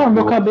lados. Não,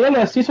 meu cabelo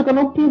é assim, só que eu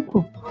não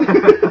pinto.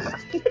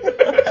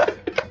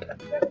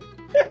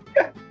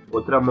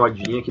 Outra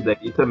modinha que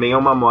daí também é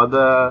uma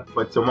moda,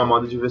 pode ser uma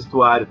moda de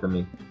vestuário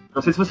também.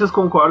 Não sei se vocês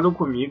concordam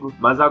comigo,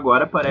 mas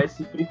agora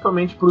parece,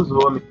 principalmente pros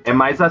homens, é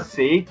mais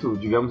aceito,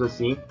 digamos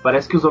assim.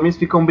 Parece que os homens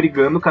ficam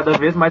brigando cada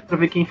vez mais pra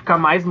ver quem fica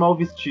mais mal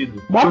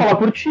vestido. Vai falar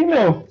por ti,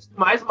 meu.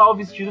 Mais mal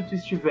vestido tu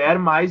estiver,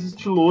 mais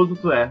estiloso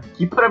tu é.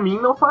 Que pra mim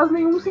não faz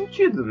nenhum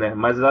sentido, né?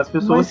 Mas as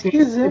pessoas... Mas que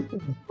exemplo.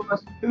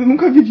 Eu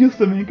nunca vi disso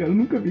também, cara. Eu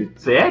nunca vi.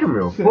 Sério,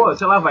 meu? Sério. Pô,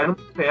 sei lá, vai numa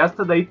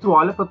festa, daí tu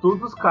olha pra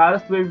todos os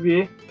caras, tu vai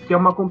ver que é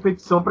uma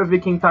competição pra ver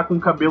quem tá com o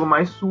cabelo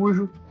mais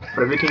sujo,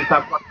 pra ver quem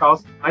tá com a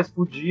calça mais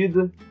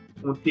fodida,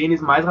 um tênis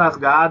mais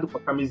rasgado, com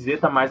a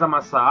camiseta mais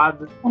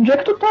amassada. Onde é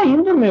que tu tá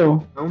indo,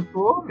 meu? Não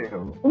tô,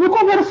 meu. Vamos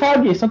conversar,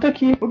 Gui, senta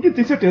aqui. Ô, Gui,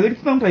 tem certeza que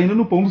tu não tá indo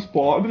no pão dos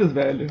pobres,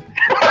 velho?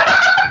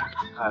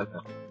 Cara,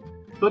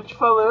 tô te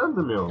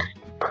falando, meu.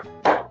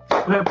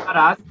 Se tu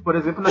reparasse, por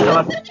exemplo,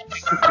 naquela festa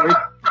que tu foi,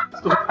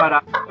 se tu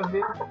reparasse, tu vai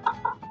ver.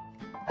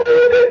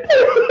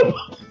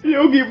 E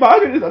o Gui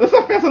Bagre,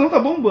 essa festa não tá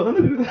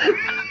bombando.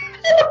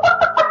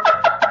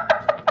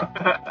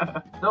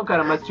 Não,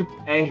 cara, mas tipo,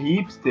 é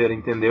hipster,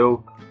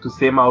 entendeu? Tu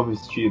ser mal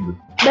vestido.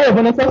 Bom, eu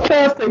vou nessa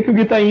festa aí que o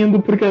Gui tá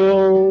indo, porque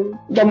eu...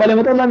 dá uma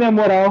levantada na minha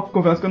moral.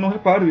 Confesso que eu não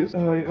reparo isso.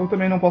 Eu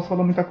também não posso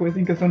falar muita coisa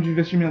em questão de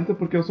vestimenta,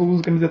 porque eu só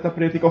uso camiseta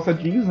preta e calça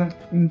jeans, né?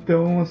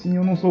 Então, assim,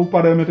 eu não sou o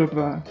parâmetro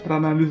pra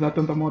analisar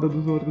tanta moda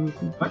dos outros,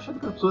 assim. Eu acho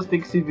que as pessoas têm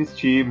que se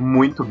vestir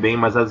muito bem,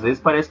 mas às vezes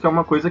parece que é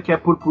uma coisa que é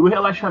por puro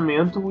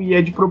relaxamento e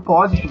é de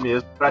propósito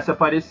mesmo, pra se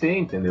aparecer,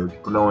 entendeu?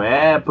 Tipo, não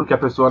é porque a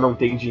pessoa não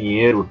tem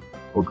dinheiro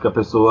ou porque a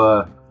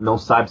pessoa não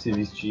sabe se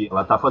vestir.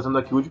 Ela tá fazendo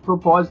aquilo de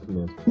propósito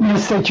mesmo.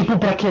 Isso é tipo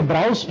pra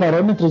quebrar os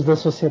parâmetros da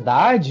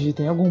sociedade?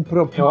 Tem algum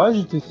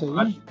propósito isso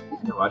aí?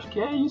 Eu acho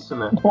que é isso,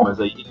 né? Mas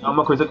aí é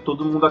uma coisa que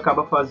todo mundo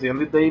acaba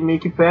fazendo e daí meio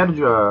que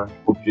perde o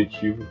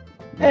objetivo.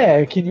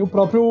 É, que nem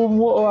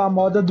a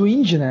moda do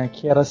indie, né?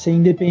 Que era ser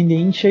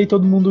independente, aí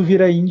todo mundo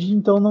vira indie,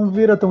 então não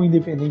vira tão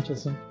independente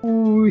assim.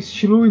 O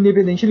estilo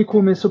independente, ele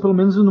começou pelo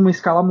menos numa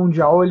escala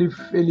mundial,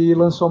 ele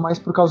lançou mais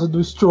por causa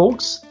do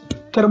Strokes,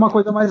 que era uma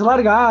coisa mais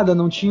largada,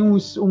 não tinha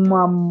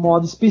uma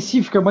moda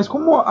específica, mas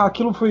como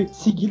aquilo foi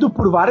seguido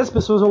por várias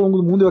pessoas ao longo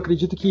do mundo, eu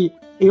acredito que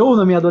eu,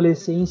 na minha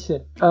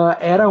adolescência,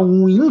 era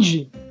um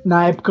indie,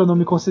 na época eu não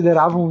me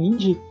considerava um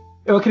indie,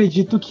 eu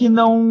acredito que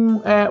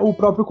não o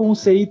próprio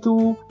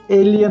conceito,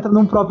 ele entra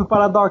num próprio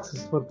paradoxo,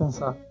 se for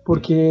pensar,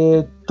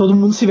 porque todo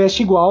mundo se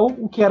veste igual,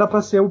 o que era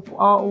pra ser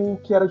o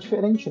que era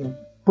diferente, né?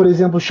 Por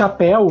exemplo,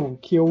 chapéu,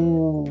 que eu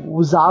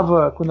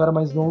usava quando eu era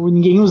mais novo e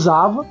ninguém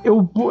usava,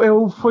 eu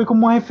foi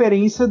como uma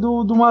referência de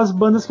umas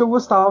bandas que eu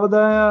gostava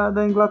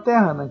da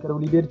Inglaterra, né? Que era o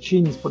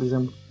Libertines, por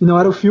exemplo. E não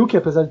era o Phil, que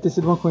apesar de ter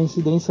sido uma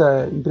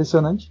coincidência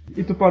impressionante.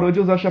 E tu parou de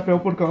usar chapéu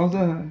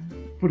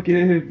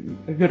porque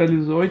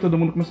viralizou e todo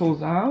mundo começou a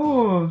usar,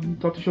 ou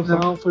só te encheu o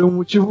saco? Não, foi um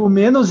motivo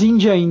menos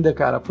indie ainda,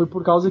 cara. Foi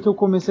por causa que eu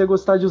comecei a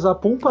gostar de usar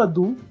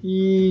pompadour,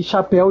 e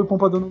chapéu e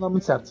pompadour não dá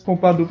muito certo.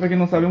 Pompadour, pra quem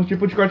não sabe, é um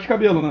tipo de corte de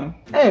cabelo, né?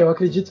 Eu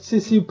acredito que se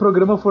esse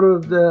programa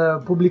for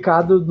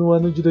publicado no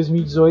ano de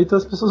 2018,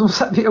 as pessoas vão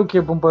saber o que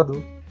é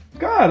pompadour.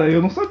 Cara,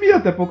 eu não sabia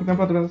até pouco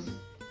tempo atrás.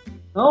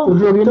 Não, Eu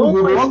joguei então, no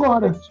Google mas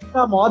agora.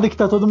 A moda que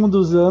tá todo mundo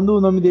usando, o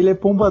nome dele é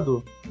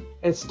pompadour.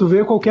 Se tu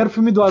vê qualquer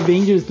filme do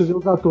Avengers, tu vê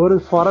os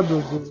atores fora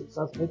das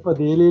roupas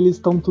dele, eles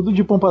estão tudo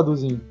de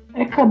pompadourzinho.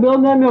 Cabelo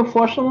não é meu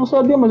forte, eu não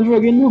sabia, mas eu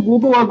joguei no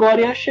Google agora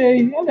e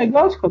achei. É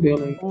legal esse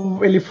cabelo aí.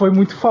 Ele foi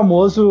muito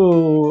famoso.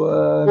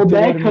 O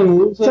Beckham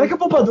usa. Será que a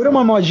pompadour é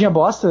uma modinha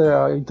bosta?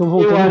 Então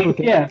voltando Eu acho pro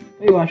que tema.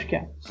 Eu acho que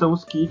é. São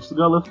os kits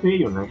galã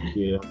feio, né?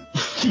 Que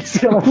O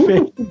que ela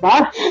fez?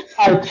 Bah,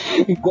 ai,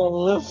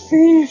 Igual ela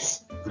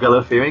fez. Os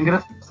galã feio é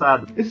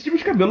engraçado. Esse tipo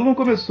de cabelo não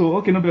começou,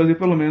 aqui no Brasil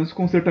pelo menos,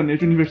 com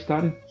sertanejo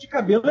universitário. De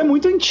cabelo é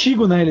muito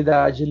antigo, na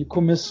realidade. Ele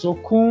começou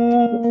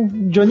com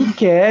Johnny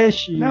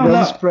Cash,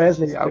 Elvis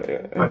Presley.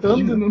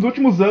 Nos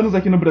últimos anos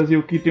aqui no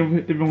Brasil que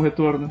teve um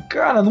retorno.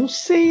 Cara, não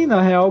sei,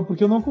 na real,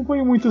 porque eu não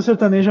acompanho muito o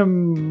sertanejo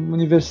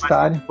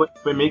universitário.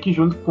 Foi meio que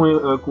junto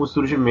com o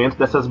surgimento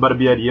dessas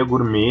barbearias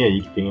gourmet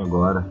aí que tem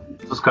agora.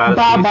 Os caras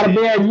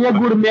barbearia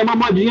gourmet é uma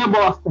modinha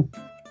bosta.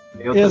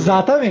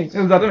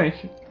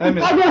 Exatamente. Tu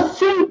paga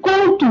 100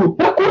 conto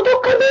pra cortar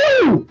o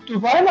cabelo. Tu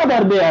vai na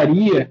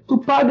barbearia, tu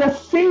paga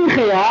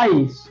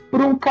R$100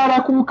 pra um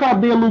cara com o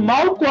cabelo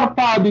mal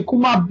cortado e com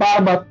uma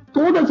barba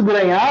toda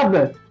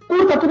desgranhada,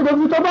 curta tudo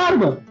dentro da tua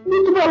barba.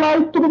 E tu vai lá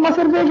e toma uma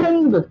cerveja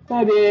ainda.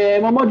 Sabe, é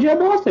uma modinha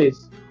bosta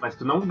isso. Mas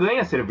tu não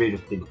ganha cerveja,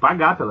 tu tem que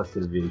pagar pela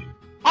cerveja.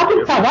 Ah, tem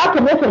que pagar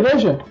também a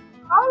cerveja?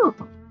 Claro,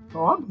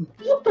 óbvio.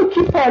 Puta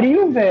que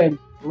pariu, velho.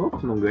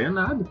 Louco, não ganha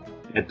nada.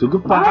 É tudo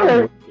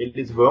pago.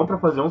 Eles vão pra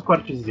fazer uns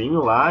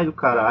cortezinhos lá e o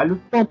caralho.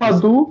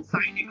 Pompadour. Sai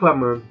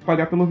reclamando.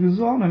 Pagar pelo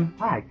visual, né?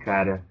 Ai,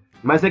 cara.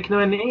 Mas é que não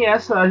é nem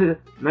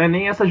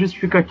essa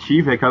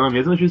justificativa, é aquela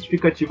mesma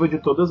justificativa de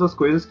todas as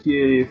coisas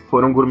que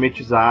foram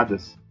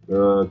gourmetizadas.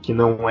 Que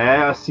não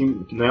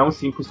é um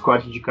simples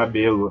corte de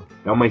cabelo,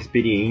 é uma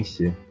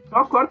experiência.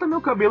 Só corta meu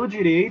cabelo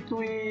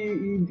direito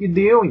e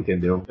deu,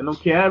 entendeu? Eu não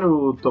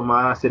quero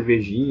tomar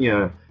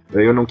cervejinha.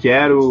 Eu não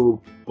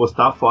quero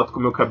postar foto com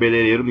o meu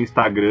cabeleireiro no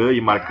Instagram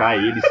e marcar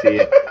ele,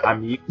 ser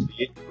amigo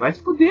dele. Vai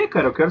se fuder,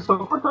 cara. Eu quero só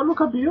cortar meu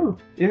cabelo.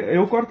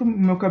 Eu corto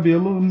meu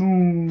cabelo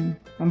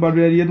na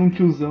barbearia de um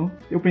tiozão.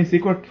 Eu pensei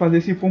em fazer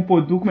esse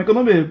pompadour. Como é que é o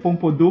nome dele?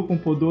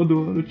 Pompadour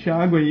do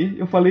Thiago aí.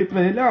 Eu falei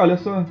pra ele, olha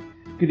só,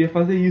 eu queria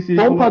fazer isso.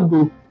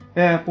 Pompadour.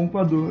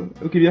 Pompadour.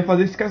 Eu queria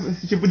fazer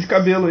esse tipo de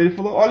cabelo. Ele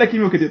falou, olha aqui,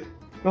 meu querido.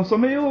 Eu sou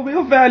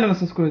meio velho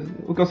nessas coisas.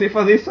 O que eu sei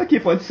fazer é isso aqui,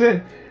 pode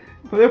ser?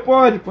 Eu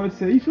falei, pode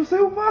ser. E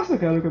saiu massa,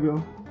 cara, o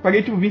cabelo.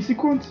 Paguei tipo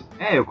 25 contos.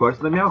 Eu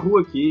corto da minha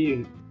rua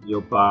aqui e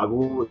eu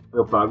pago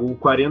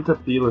 40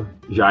 pila.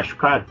 Já acho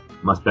caro.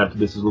 Mas perto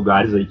desses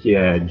lugares aí que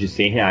é de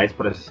R$100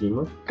 pra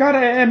cima. Cara,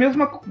 é a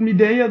mesma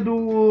ideia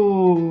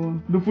do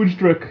food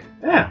truck.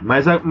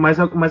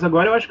 Mas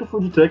agora eu acho que o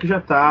food truck já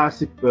tá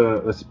se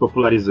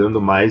popularizando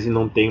mais e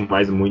não tem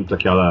mais muito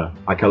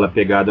aquela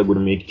pegada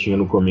gourmet que tinha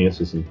no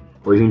começo, assim.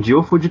 Hoje em dia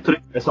o food truck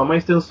é só uma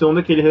extensão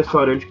daquele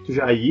restaurante que tu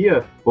já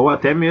ia, ou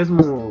até mesmo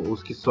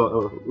os que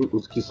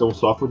são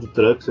só food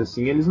trucks,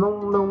 assim, eles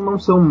não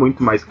são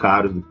muito mais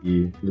caros do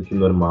que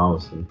normal,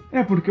 assim.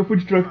 Porque o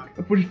food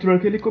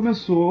truck ele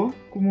começou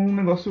como um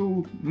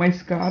negócio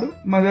mais caro,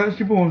 mas era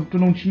tipo, tu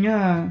não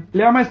tinha...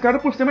 Ele era mais caro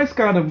por ser mais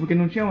caro, porque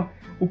não tinha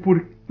o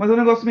porquê. Mas é um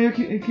negócio meio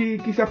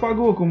que se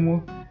apagou,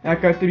 como é a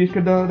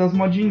característica das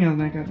modinhas,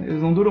 né, cara?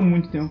 Eles não duram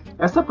muito tempo.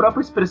 Essa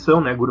própria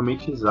expressão, né,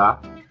 gourmetizar,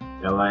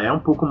 ela é um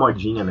pouco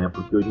modinha, né?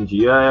 Porque hoje em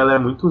dia ela é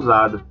muito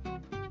usada.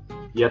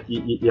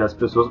 E as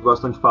pessoas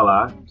gostam de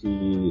falar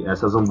que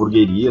essas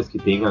hamburguerias que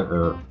tem,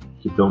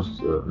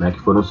 que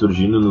foram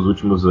surgindo nos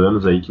últimos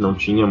anos aí, que não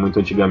tinha muito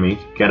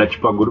antigamente, que era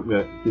tipo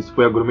isso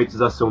foi a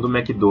gourmetização do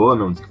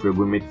McDonald's, que foi a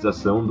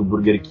gourmetização do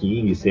Burger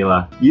King, sei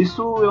lá.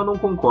 Isso eu não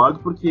concordo,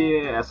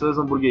 porque essas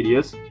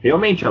hamburguerias,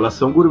 realmente, elas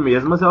são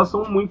gourmets, mas elas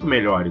são muito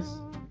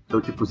melhores. Então,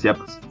 tipo, se é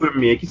pra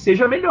gourmet, que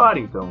seja melhor,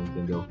 então,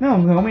 entendeu?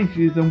 Não,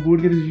 realmente, os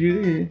hambúrgueres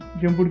de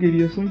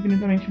hamburgueria são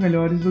infinitamente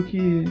melhores do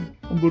que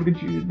hambúrguer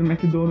do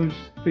McDonald's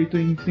feito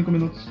em 5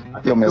 minutos.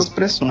 É o mesmo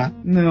preço, né?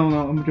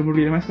 Não, de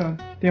hamburgueria é mais caro.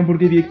 Tem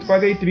hamburgueria que tu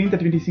paga aí R$30,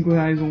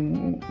 R$35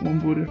 um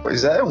hambúrguer.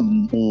 Pois é,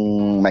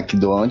 um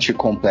McDonald's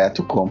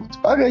completo, como? Tu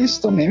paga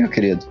isso também, meu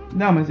querido.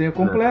 Não, mas é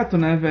completo,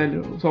 né,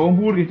 velho? Só o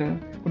hambúrguer, tá?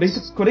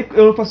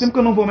 Eu faço tempo que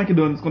eu não vou ao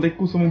McDonald's. Quanto é que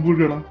custa um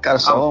hambúrguer lá? Cara,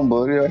 só o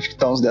hambúrguer eu acho que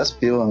tá uns 10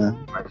 pila, né?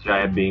 Mas já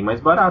é bem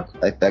mais barato.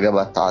 Aí pega a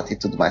batata e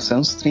tudo mais, são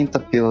uns 30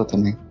 pila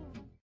também.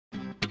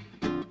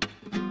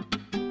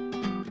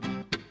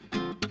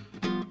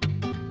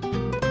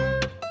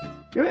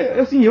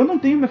 Eu não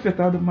tenho me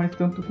afetado mais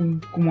tanto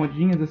com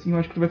modinhas, assim, eu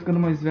acho que tu vai ficando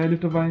mais velho e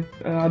tu vai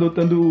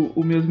adotando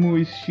o mesmo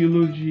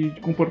estilo de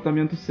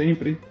comportamento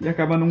sempre e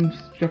acaba não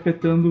te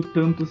afetando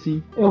tanto,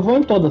 assim. Eu vou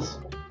em todas.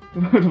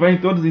 Tu vai em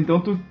todas, então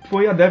tu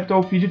foi adepto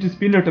ao fidget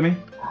spinner também?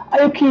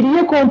 Eu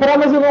queria comprar,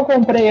 mas eu não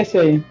comprei esse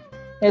aí.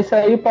 Esse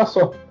aí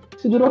passou.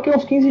 Se durou aqui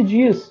uns 15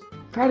 dias.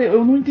 Cara,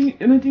 eu não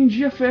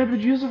entendi a febre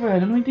disso,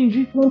 velho. Eu não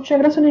entendi. Não tinha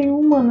graça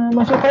nenhuma, né?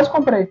 Mas eu quase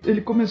comprei.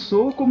 Ele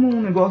começou como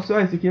um negócio,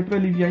 esse aqui é pra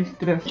aliviar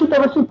estresse. Tu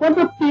tava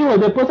 50 pila,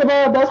 depois tava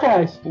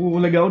R$10. O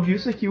legal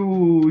disso é que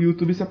o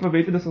YouTube se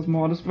aproveita dessas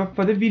modas pra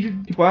fazer vídeo.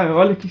 Tipo,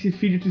 olha aqui esse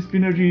fidget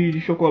spinner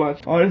de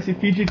chocolate. Olha esse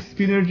fidget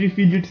spinner de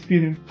fidget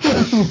spinner.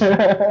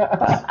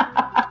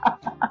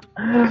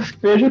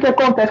 Veja o que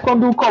acontece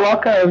quando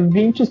coloca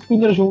 20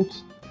 spinners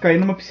juntos.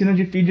 Cair numa piscina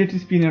de fidget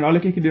spinner, olha o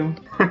que deu.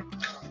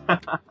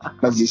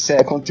 Mas isso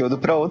é conteúdo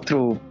pra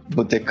outro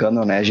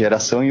botecano, né?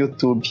 Geração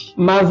YouTube.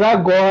 Mas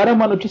agora,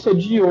 uma notícia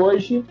de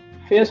hoje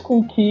fez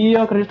com que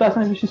eu acreditasse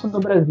na justiça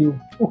no Brasil.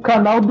 O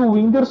canal do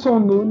Whindersson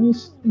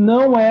Nunes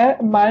não é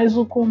mais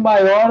o com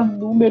maior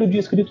número de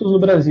inscritos no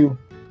Brasil.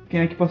 Quem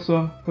é que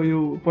passou? Foi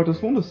o Porta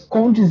dos Fundos?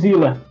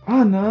 Condzilla.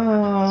 Ah,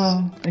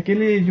 não. É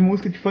aquele de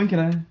música de funk,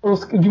 né?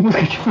 Os de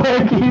música de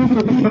funk,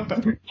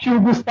 isso. Tio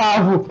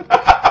Gustavo.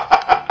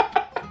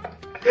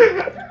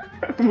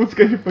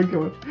 Música de funk,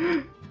 ó.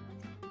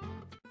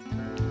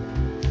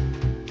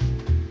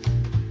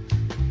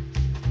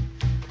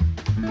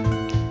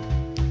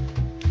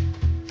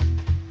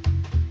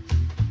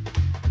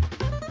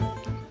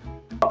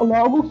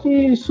 Logo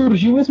que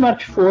surgiu o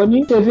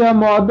smartphone, teve a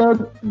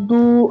moda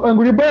do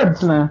Angry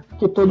Birds, né?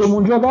 Que todo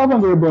mundo jogava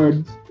Angry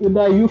Birds. E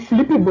daí o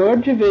Flippy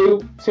Bird veio,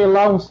 sei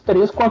lá, uns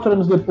 3, 4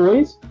 anos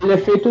depois. Ele é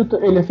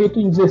feito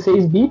em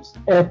 16 bits.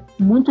 É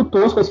muito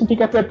tosco, assim, tem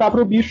que apertar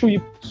pro bicho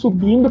ir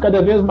subindo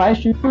cada vez mais,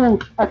 tipo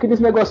aqueles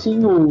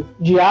negocinho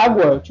de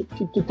água, tipo,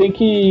 que tu tem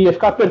que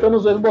ficar apertando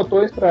os 2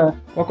 botões pra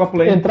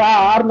Aquaplay. entrar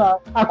ar na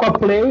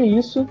Aquaplay,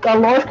 isso. A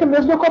lógica é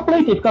mesmo do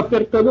Aquaplay, tem que ficar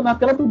apertando na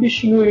tela pro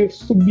bichinho ir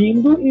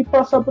subindo e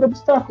passar por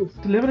obstáculos.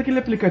 Tu lembra daquele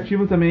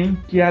aplicativo também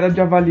que era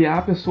de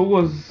avaliar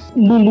pessoas?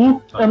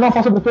 Lulu, eu não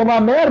falo sobre isso, é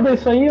uma merda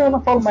isso aí, eu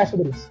não falo mais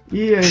sobre isso.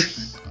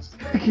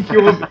 E que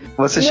houve?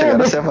 Vocês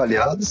chegaram a ser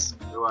avaliados?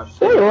 Eu acho.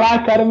 Sei lá,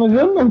 cara, mas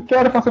eu não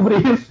quero falar sobre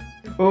isso.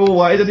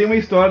 O Aida tem uma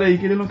história aí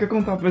que ele não quer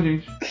contar pra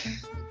gente.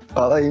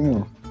 Fala aí,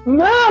 meu.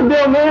 Não,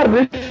 deu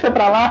merda, deixa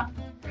pra lá.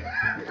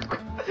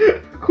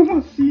 Como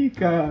assim,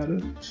 cara?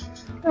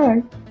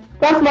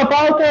 Próxima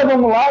pauta,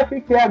 vamos lá, o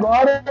que é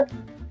agora?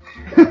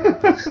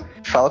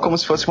 Fala como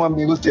se fosse um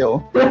amigo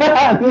teu.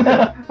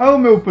 Ah, o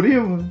meu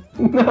primo?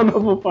 Não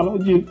vou falar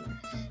disso.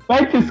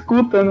 Vai que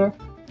escuta, né?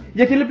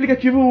 E aquele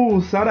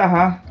aplicativo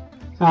Sarahá?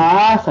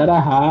 Ah,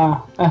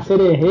 Sarahá. A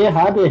sererê,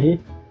 raderê.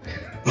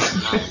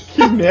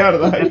 Que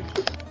merda, Aida.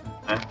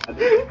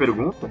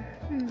 Pergunta?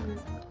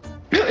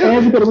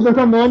 É, de perguntas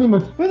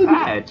anônimas.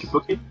 Ah, é tipo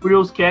aquele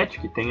Curious Cat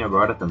que tem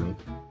agora também.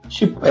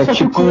 É só que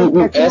tipo o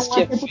o Cat não é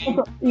SQF.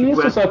 100%.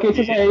 Isso, só que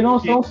esses aí não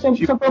são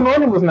 100%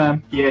 anônimos,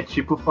 né? Que é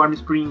tipo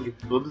Formspring.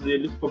 Todos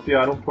eles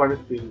copiaram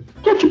Formspring.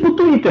 Que é tipo o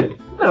Twitter.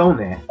 Não,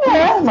 né?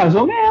 É, mais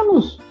ou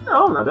menos.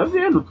 Não, nada a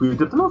ver. No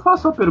Twitter tu não faz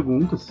só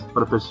perguntas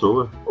pra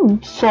pessoa.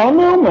 Só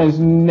não, mas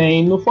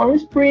nem no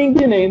Formspring,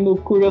 nem no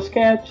Curious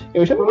Cat.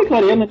 Eu já me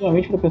declarei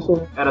anonimamente pra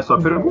pessoa. Era só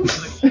pergunta.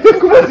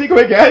 Como assim?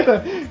 Como é que é,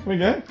 Aida? Como é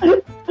que é?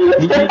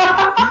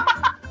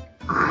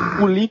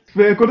 O link.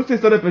 Conta essa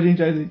história pra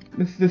gente, Aida,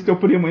 desse teu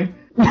primo aí.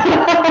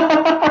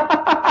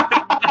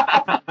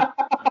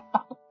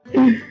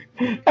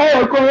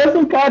 Eu conheço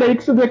um cara aí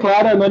que se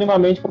declara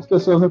anonimamente pras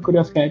pessoas no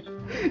Curious Cat.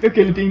 O que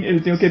ele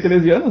tem o quê?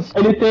 13 anos?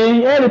 Ele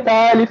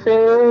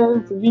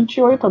fez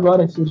 28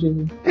 agora esses dias.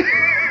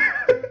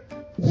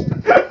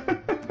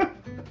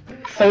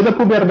 Saiu da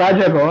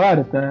puberdade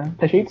agora,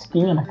 tá cheio de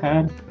espinha na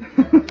cara.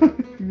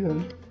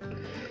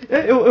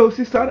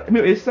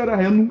 Esse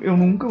Sarahá eu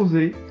nunca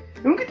usei.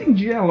 Eu nunca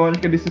entendi a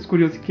lógica desses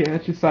Curious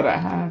Cat,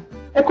 Sarahá.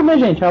 É comer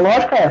gente, a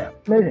lógica é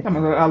comer gente.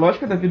 Mas a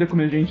lógica da vida é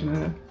comer gente,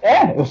 né?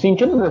 O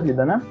sentido da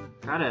vida, né?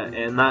 Cara,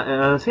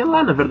 sei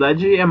lá, na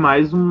verdade é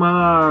mais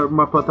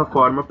uma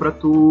plataforma pra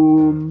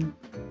tu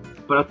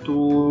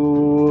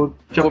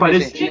te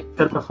aparecer de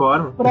certa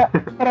forma.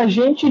 Pra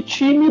gente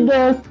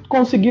tímida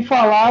conseguir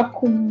falar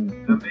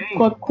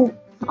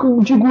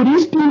de guri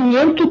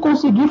espinhento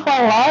conseguir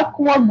falar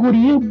com a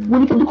guria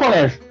bonita do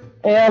colégio.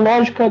 É a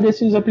lógica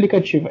desses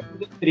aplicativos.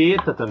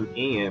 Treta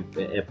também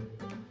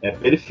é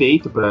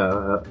perfeito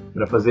pra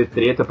perfazer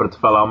treta, pra tu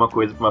falar uma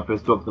coisa pra uma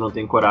pessoa que tu não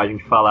tem coragem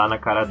de falar na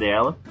cara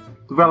dela.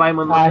 Tu vai lá e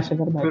manda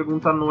uma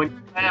pergunta anônima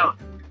pra ela.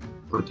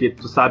 Porque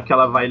tu sabe que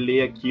ela vai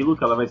ler aquilo,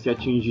 que ela vai ser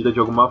atingida de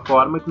alguma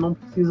forma e tu não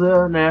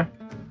precisa, né,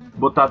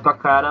 botar a tua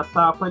cara a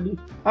tapa ali.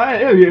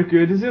 Eu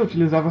ia dizer, eu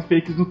utilizava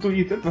fakes no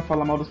Twitter pra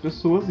falar mal das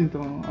pessoas,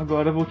 então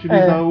agora eu vou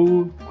utilizar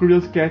o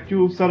Curious Cat e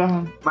o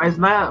Sarahá. Mas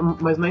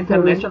na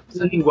internet a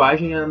nossa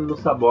linguagem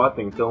nos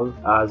sabota, então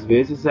às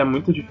vezes é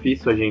muito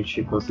difícil a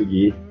gente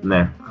conseguir,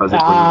 né, fazer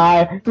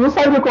coisas. Tu não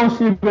sabe que eu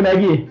consigo, né,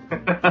 Gui?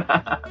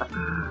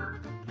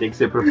 Tem que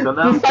ser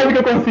profissional. Tu sabe que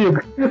eu consigo.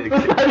 Tu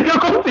sabe que eu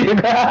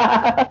consigo.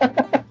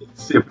 Tem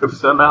que ser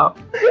profissional.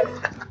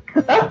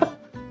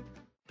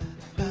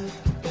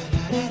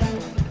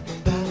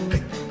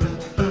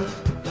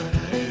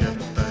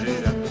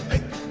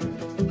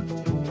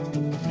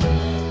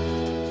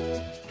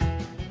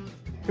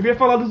 Eu queria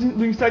falar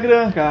do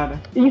Instagram, cara.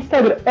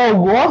 Instagram. Eu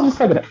gosto do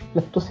Instagram.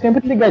 Eu tô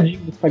sempre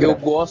ligadinho no Instagram. Eu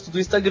gosto do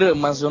Instagram,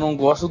 mas eu não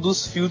gosto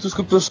dos filtros que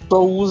o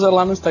pessoal usa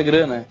lá no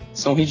Instagram, né?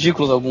 São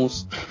ridículos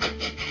alguns.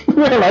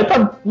 Meu lá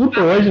tá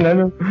puto hoje, né,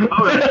 meu?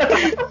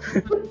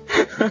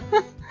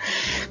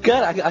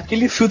 Cara,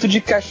 aquele filtro de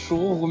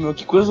cachorro, meu,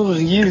 que coisa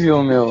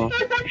horrível, meu.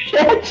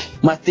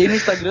 Mas tem no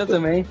Instagram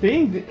também.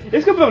 Tem?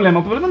 Esse que é o problema.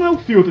 O problema não é o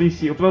filtro em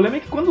si. O problema é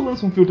que quando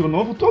lança um filtro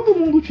novo, todo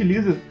mundo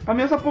utiliza a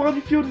mesma porra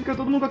de filtro. Fica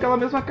todo mundo com aquela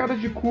mesma cara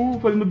de cu,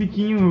 fazendo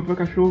biquinho pro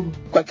cachorro.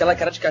 Com aquela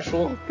cara de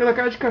cachorro. Aquela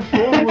cara de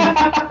cachorro.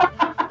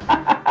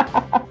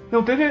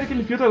 Não teve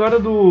aquele filtro agora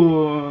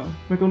do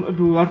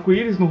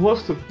arco-íris no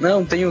rosto?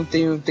 Não, tem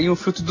o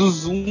filtro do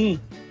zoom.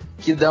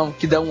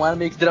 que dá um ar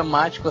meio que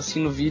dramático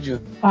assim no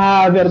vídeo.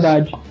 Ah,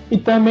 verdade. E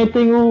também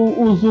tem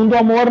o zoom do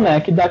amor,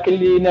 né? Que dá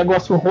aquele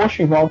negócio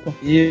roxo em volta.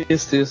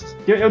 Isso.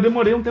 Eu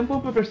demorei um tempo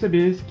pra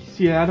perceber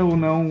se era ou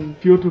não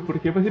filtro,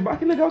 porque eu pensei,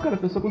 que legal, cara, a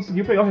pessoa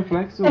conseguiu pegar o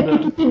reflexo É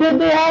que tem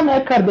DDA, né,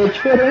 cara? É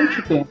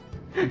diferente, tem.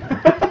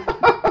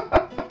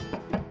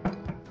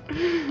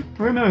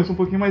 Não, eu sou um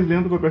pouquinho mais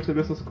lento pra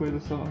perceber essas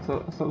coisas,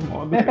 essas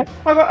modas.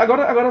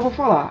 Agora eu vou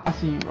falar,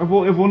 assim,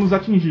 eu vou nos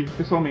atingir,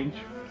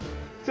 pessoalmente.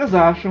 Vocês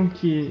acham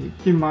que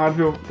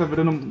Marvel tá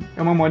virando...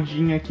 é uma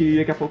modinha que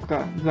daqui a pouco tá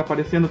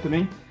desaparecendo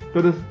também?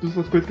 Todas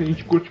essas coisas que a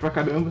gente curte pra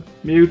caramba,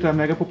 meio tá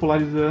mega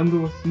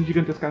popularizando, assim,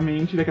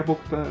 gigantescamente, daqui a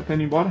pouco tá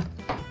indo embora?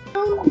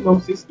 Não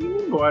sei se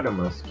indo embora,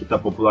 mas que tá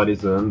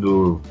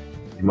popularizando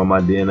de uma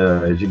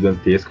maneira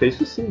gigantesca,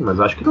 isso sim, mas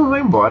acho que não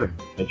vai embora.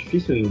 É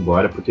difícil ir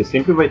embora, porque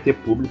sempre vai ter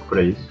público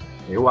pra isso.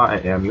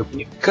 É a minha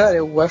opinião. Cara,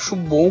 eu acho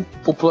bom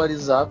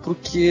popularizar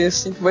porque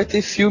sempre vai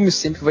ter filmes,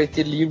 sempre vai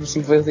ter livros,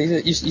 sempre vai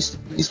ter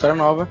história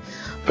nova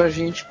pra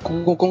gente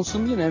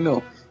consumir, né,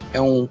 meu?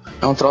 É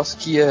um troço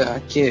que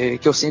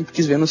eu sempre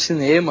quis ver no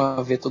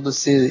cinema, ver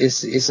todos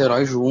esses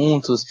heróis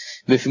juntos,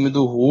 ver filme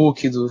do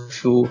Hulk,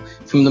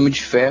 filme do Homem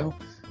de Ferro.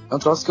 É um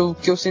troço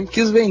que eu sempre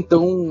quis ver,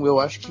 então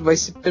eu acho que vai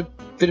se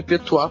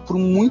perpetuar por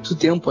muito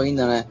tempo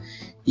ainda, né?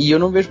 E eu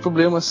não vejo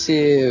problema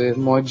ser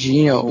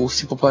modinha ou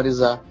se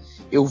popularizar.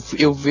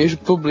 Eu vejo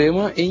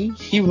problema em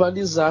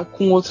rivalizar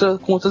com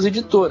outras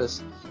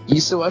editoras.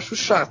 Isso eu acho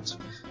chato.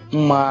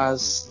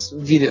 Mas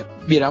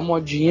virar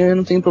modinha, eu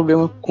não tenho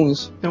problema com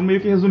isso. Então,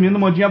 meio que resumindo,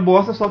 modinha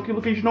bosta é só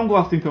aquilo que a gente não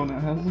gosta, então, né?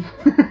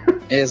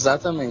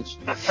 Exatamente.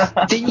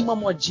 Tem uma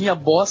modinha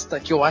bosta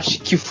que eu acho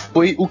que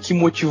foi o que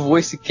motivou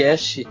esse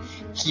cast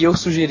que eu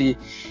sugeri.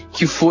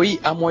 Que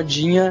foi a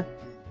modinha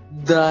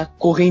da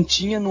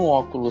correntinha no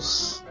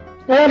óculos.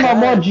 É, uma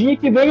modinha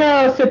que vem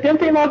há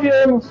 79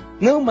 anos.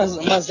 Não,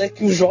 mas é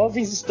que os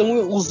jovens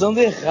estão usando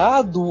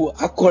errado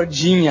a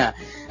cordinha.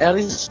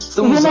 Elas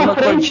estão usando a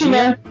cordinha,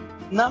 né,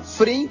 na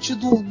frente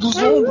dos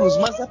ombros,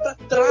 mas é pra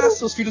trás,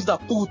 seus filhos da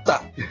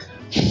puta.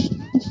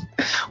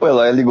 O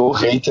Eloy ligou o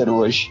hater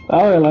hoje.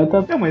 Ah, o Eloy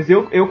tá... Não, mas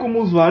eu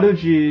como usuário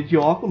de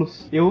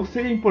óculos, eu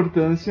sei a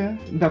importância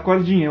da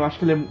cordinha. Eu acho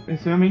que ela é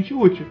extremamente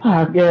útil.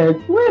 Ah,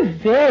 tu é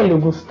velho,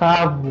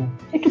 Gustavo.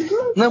 É que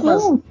tu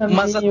não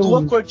mas a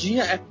tua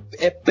cordinha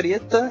é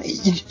preta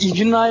e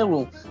de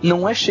nylon.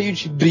 Não é cheio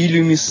de brilho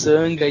e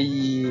miçanga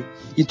e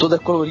toda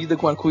colorida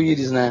com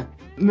arco-íris, né?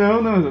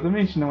 Não,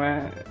 exatamente, não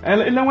é.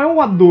 Ele não é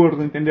um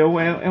adorno, entendeu?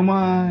 É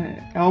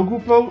algo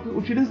pra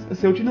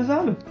ser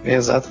utilizado.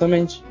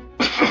 Exatamente.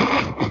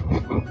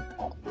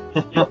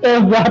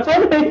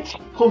 Exatamente.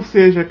 Ou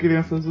seja,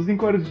 crianças, usem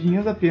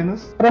cordinhas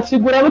apenas pra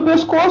segurar no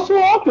pescoço o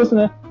óculos,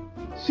 né?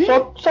 Sim.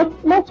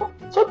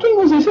 Só quem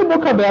usa isso é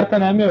boca aberta,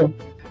 né, meu?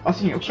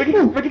 Assim,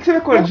 pra que você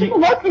vai cordinha? Não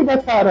vai cair da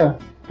cara.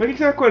 Pra que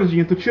você vai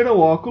cordinha? Tu tira o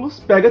óculos,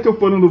 pega teu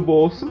pano do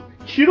bolso,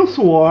 tira o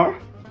suor,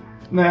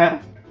 né?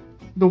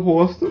 Do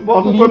rosto,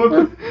 bota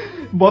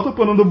o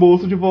pano do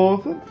bolso de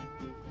volta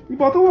e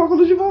bota o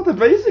óculos de volta. É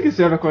pra isso que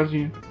serve a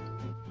cordinha.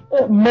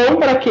 Mão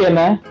pra quê,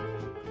 né?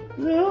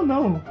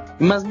 Não.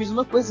 Mas me diz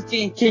uma coisa,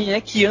 quem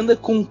é que anda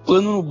com um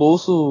pano no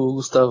bolso,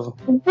 Gustavo?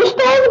 O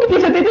Gustavo, que tem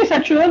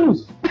 77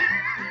 anos.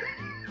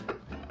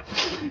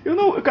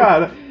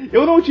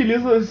 Eu não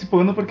utilizo esse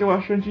pano porque eu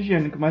acho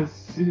anti-higiênico, mas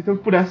se eu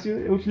pudesse,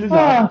 eu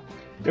utilizava.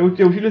 Eu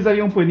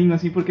utilizaria um paninho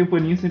assim, porque o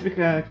paninho sempre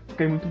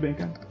cai muito bem,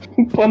 cara.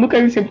 O pano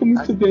cai sempre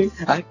muito bem.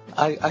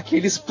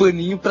 Aqueles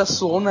paninhos pra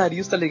suar o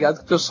nariz, tá ligado?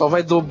 Que o pessoal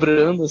vai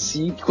dobrando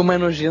assim, ficou mais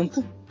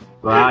nojento.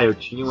 Eu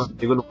tinha um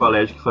amigo no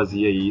colégio que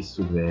fazia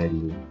isso,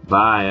 velho.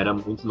 Era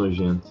muito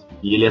nojento.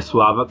 E ele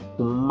suava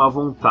com uma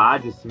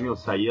vontade, assim,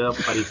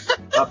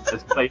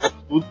 parece que saía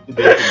tudo de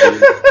dentro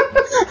dele.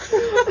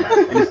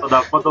 Ele só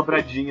dava uma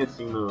dobradinha,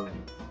 assim, no...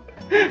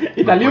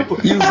 E tá limpo?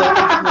 E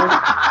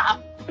usava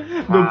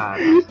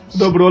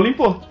Dobrou,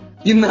 limpou.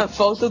 E na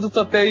falta do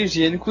papel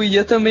higiênico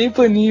ia também o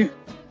paninho.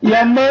 E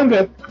a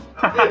manga.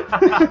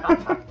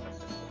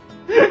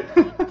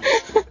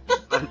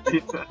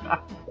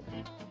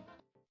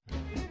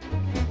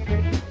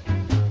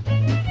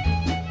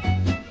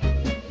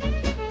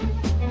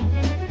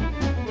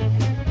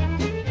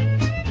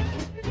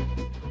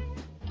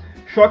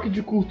 Choque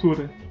de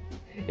cultura.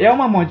 É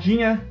uma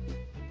modinha?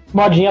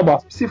 Modinha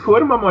bosta. Se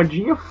for uma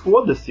modinha,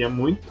 foda-se. É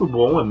muito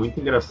bom, é muito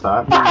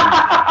engraçado.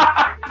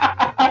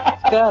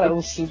 Cara,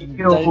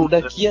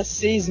 daqui a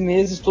 6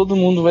 meses todo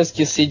mundo vai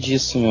esquecer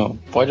disso, meu.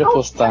 Pode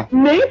apostar.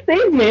 Nem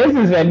 6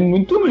 meses, velho.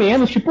 Muito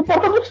menos. Tipo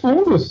Porta dos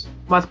Fundos.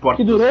 Mas Porta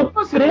que durou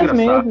 3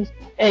 meses.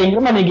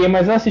 Mas ninguém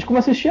mais assiste como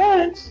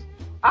assistia antes.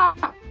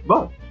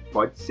 Bom,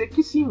 pode ser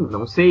que sim.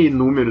 Não sei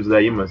números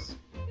aí, mas...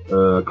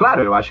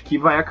 claro, eu acho que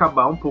vai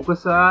acabar um pouco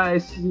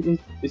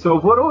esse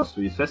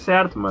alvoroço, isso é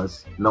certo,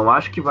 mas não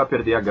acho que vai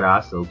perder a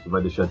graça ou que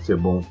vai deixar de ser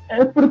bom.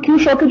 É porque o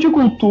choque de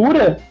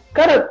cultura,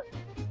 cara,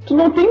 tu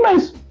não tem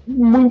mais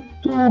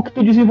muito o que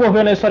tu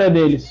desenvolveu na história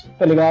deles,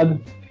 tá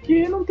ligado?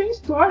 Porque não tem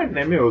história,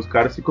 né, meu? Os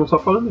caras ficam só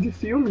falando de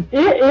filme.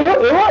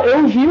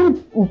 Eu vi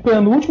o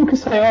penúltimo que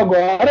saiu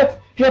agora,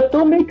 já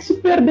estão meio que se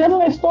perdendo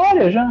na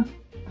história, já.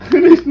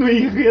 no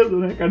enredo,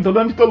 né, cara?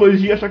 Toda a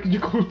mitologia, choque de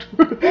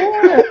cultura.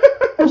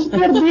 Tô se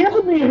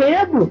perdendo no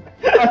enredo.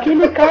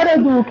 Aquele cara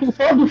que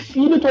fala do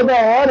filho toda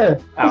hora.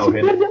 Tá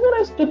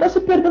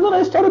se perdendo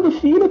na história do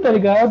filho, tá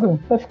ligado?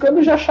 Tá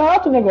ficando já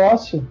chato o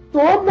negócio.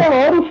 Toda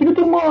hora o filho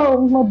tem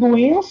uma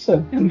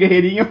doença. Um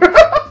guerreirinho.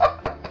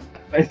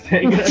 Vai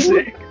ser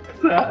engraçado.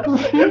 O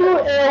filho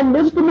é o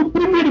mesmo do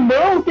primo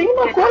irmão. Tem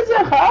uma coisa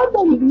errada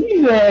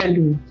ali,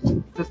 velho.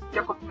 Você tem que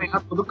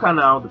acompanhar todo o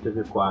canal do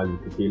TV Quase,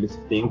 porque eles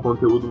têm um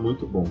conteúdo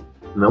muito bom.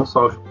 Não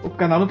só o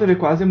canal do TV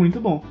Quase é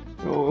muito bom.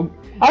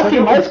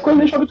 Tem mais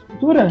coisa de choque de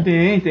cultura?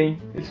 Tem.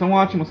 Eles são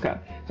ótimos,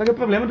 cara. Só que o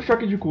problema do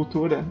choque de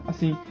cultura,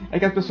 assim, é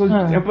que as pessoas...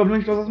 É o problema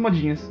de todas as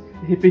modinhas.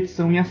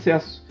 Repetição em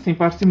excesso, sem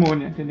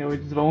parcimônia, entendeu?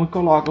 Eles vão e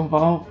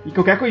colocam, e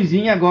qualquer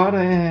coisinha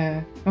agora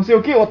é... Não sei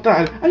o que,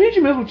 otário. A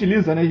gente mesmo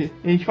utiliza, né? E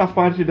a gente faz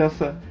parte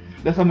dessa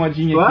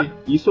modinha aqui.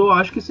 Isso eu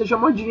acho que seja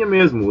modinha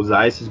mesmo.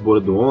 Usar esses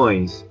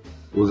bordões,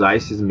 usar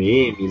esses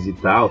memes e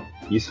tal.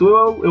 Isso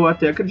eu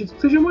até acredito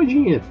que seja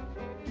modinha.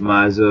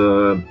 Mas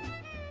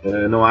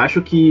não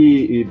acho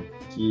que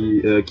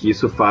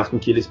isso faz com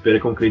que eles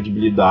percam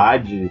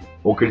credibilidade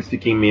ou que eles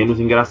fiquem menos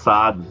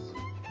engraçados.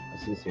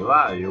 Assim, sei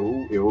lá,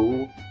 eu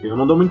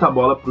não dou muita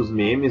bola pros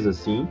memes,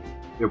 assim.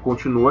 Eu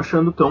continuo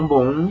achando tão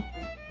bom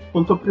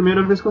quanto a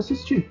primeira vez que eu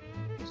assisti.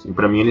 Assim,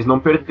 pra mim eles não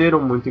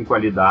perderam muito em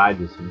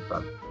qualidade, assim,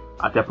 sabe?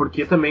 Até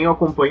porque também eu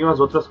acompanho as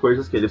outras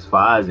coisas que eles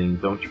fazem,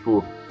 então,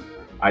 tipo,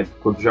 aí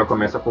quando tu já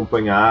começa a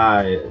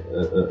acompanhar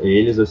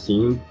eles,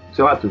 assim,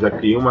 sei lá, tu já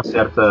cria uma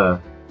certa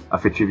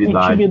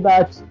afetividade.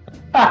 Intimidade.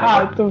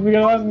 Tu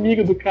virou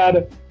amigo do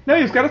cara. Não,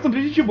 e os caras são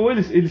de gente boa,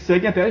 eles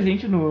seguem até a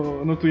gente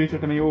no Twitter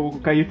também, o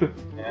Caíto.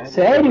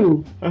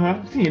 Sério?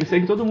 Sim, eles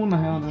seguem todo mundo na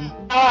real, né?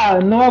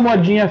 Não é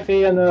modinha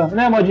feia,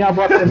 não é modinha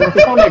bosta, não,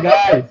 vocês são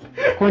legais.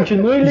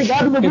 Continue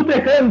ligado no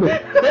Botecando.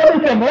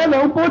 Toda semana é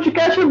um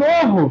podcast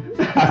novo.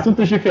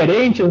 Assuntos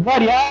diferentes,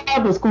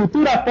 variados,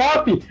 cultura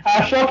pop.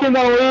 Achou que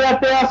não ia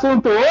ter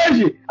assunto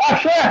hoje?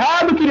 Achou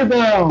errado,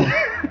 queridão.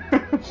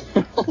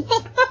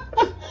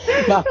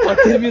 Mas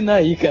pode terminar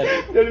aí, cara.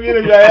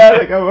 Termina, já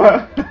era, acabou.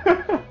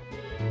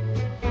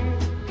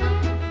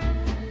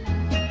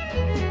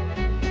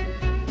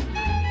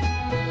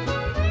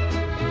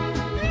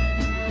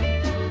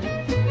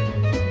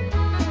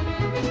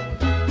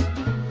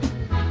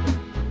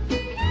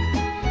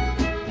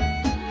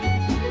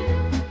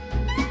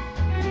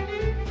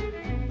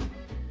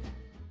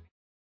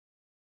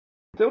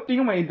 Eu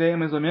tenho uma ideia,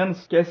 mais ou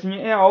menos, que assim,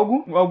 é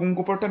algum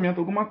comportamento,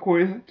 alguma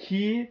coisa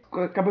que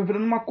acaba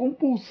virando uma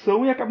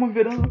compulsão e acaba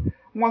virando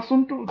um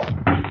assunto...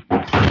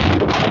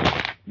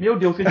 Meu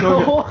Deus, o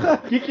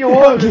que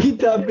houve? Alguém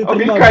tá metendo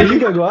Alguém uma caiu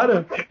briga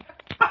agora?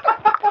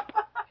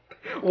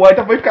 O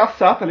Aita foi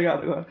caçar, tá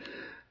ligado? Agora.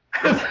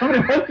 Eu sofri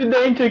um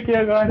acidente aqui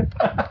agora.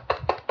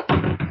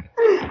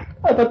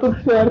 Tá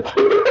tudo certo.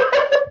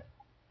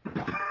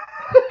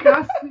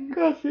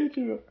 Cacete,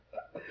 meu.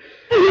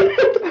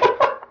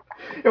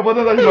 Eu vou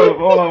tentar de novo,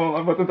 vamos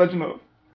lá, vou tentar de novo.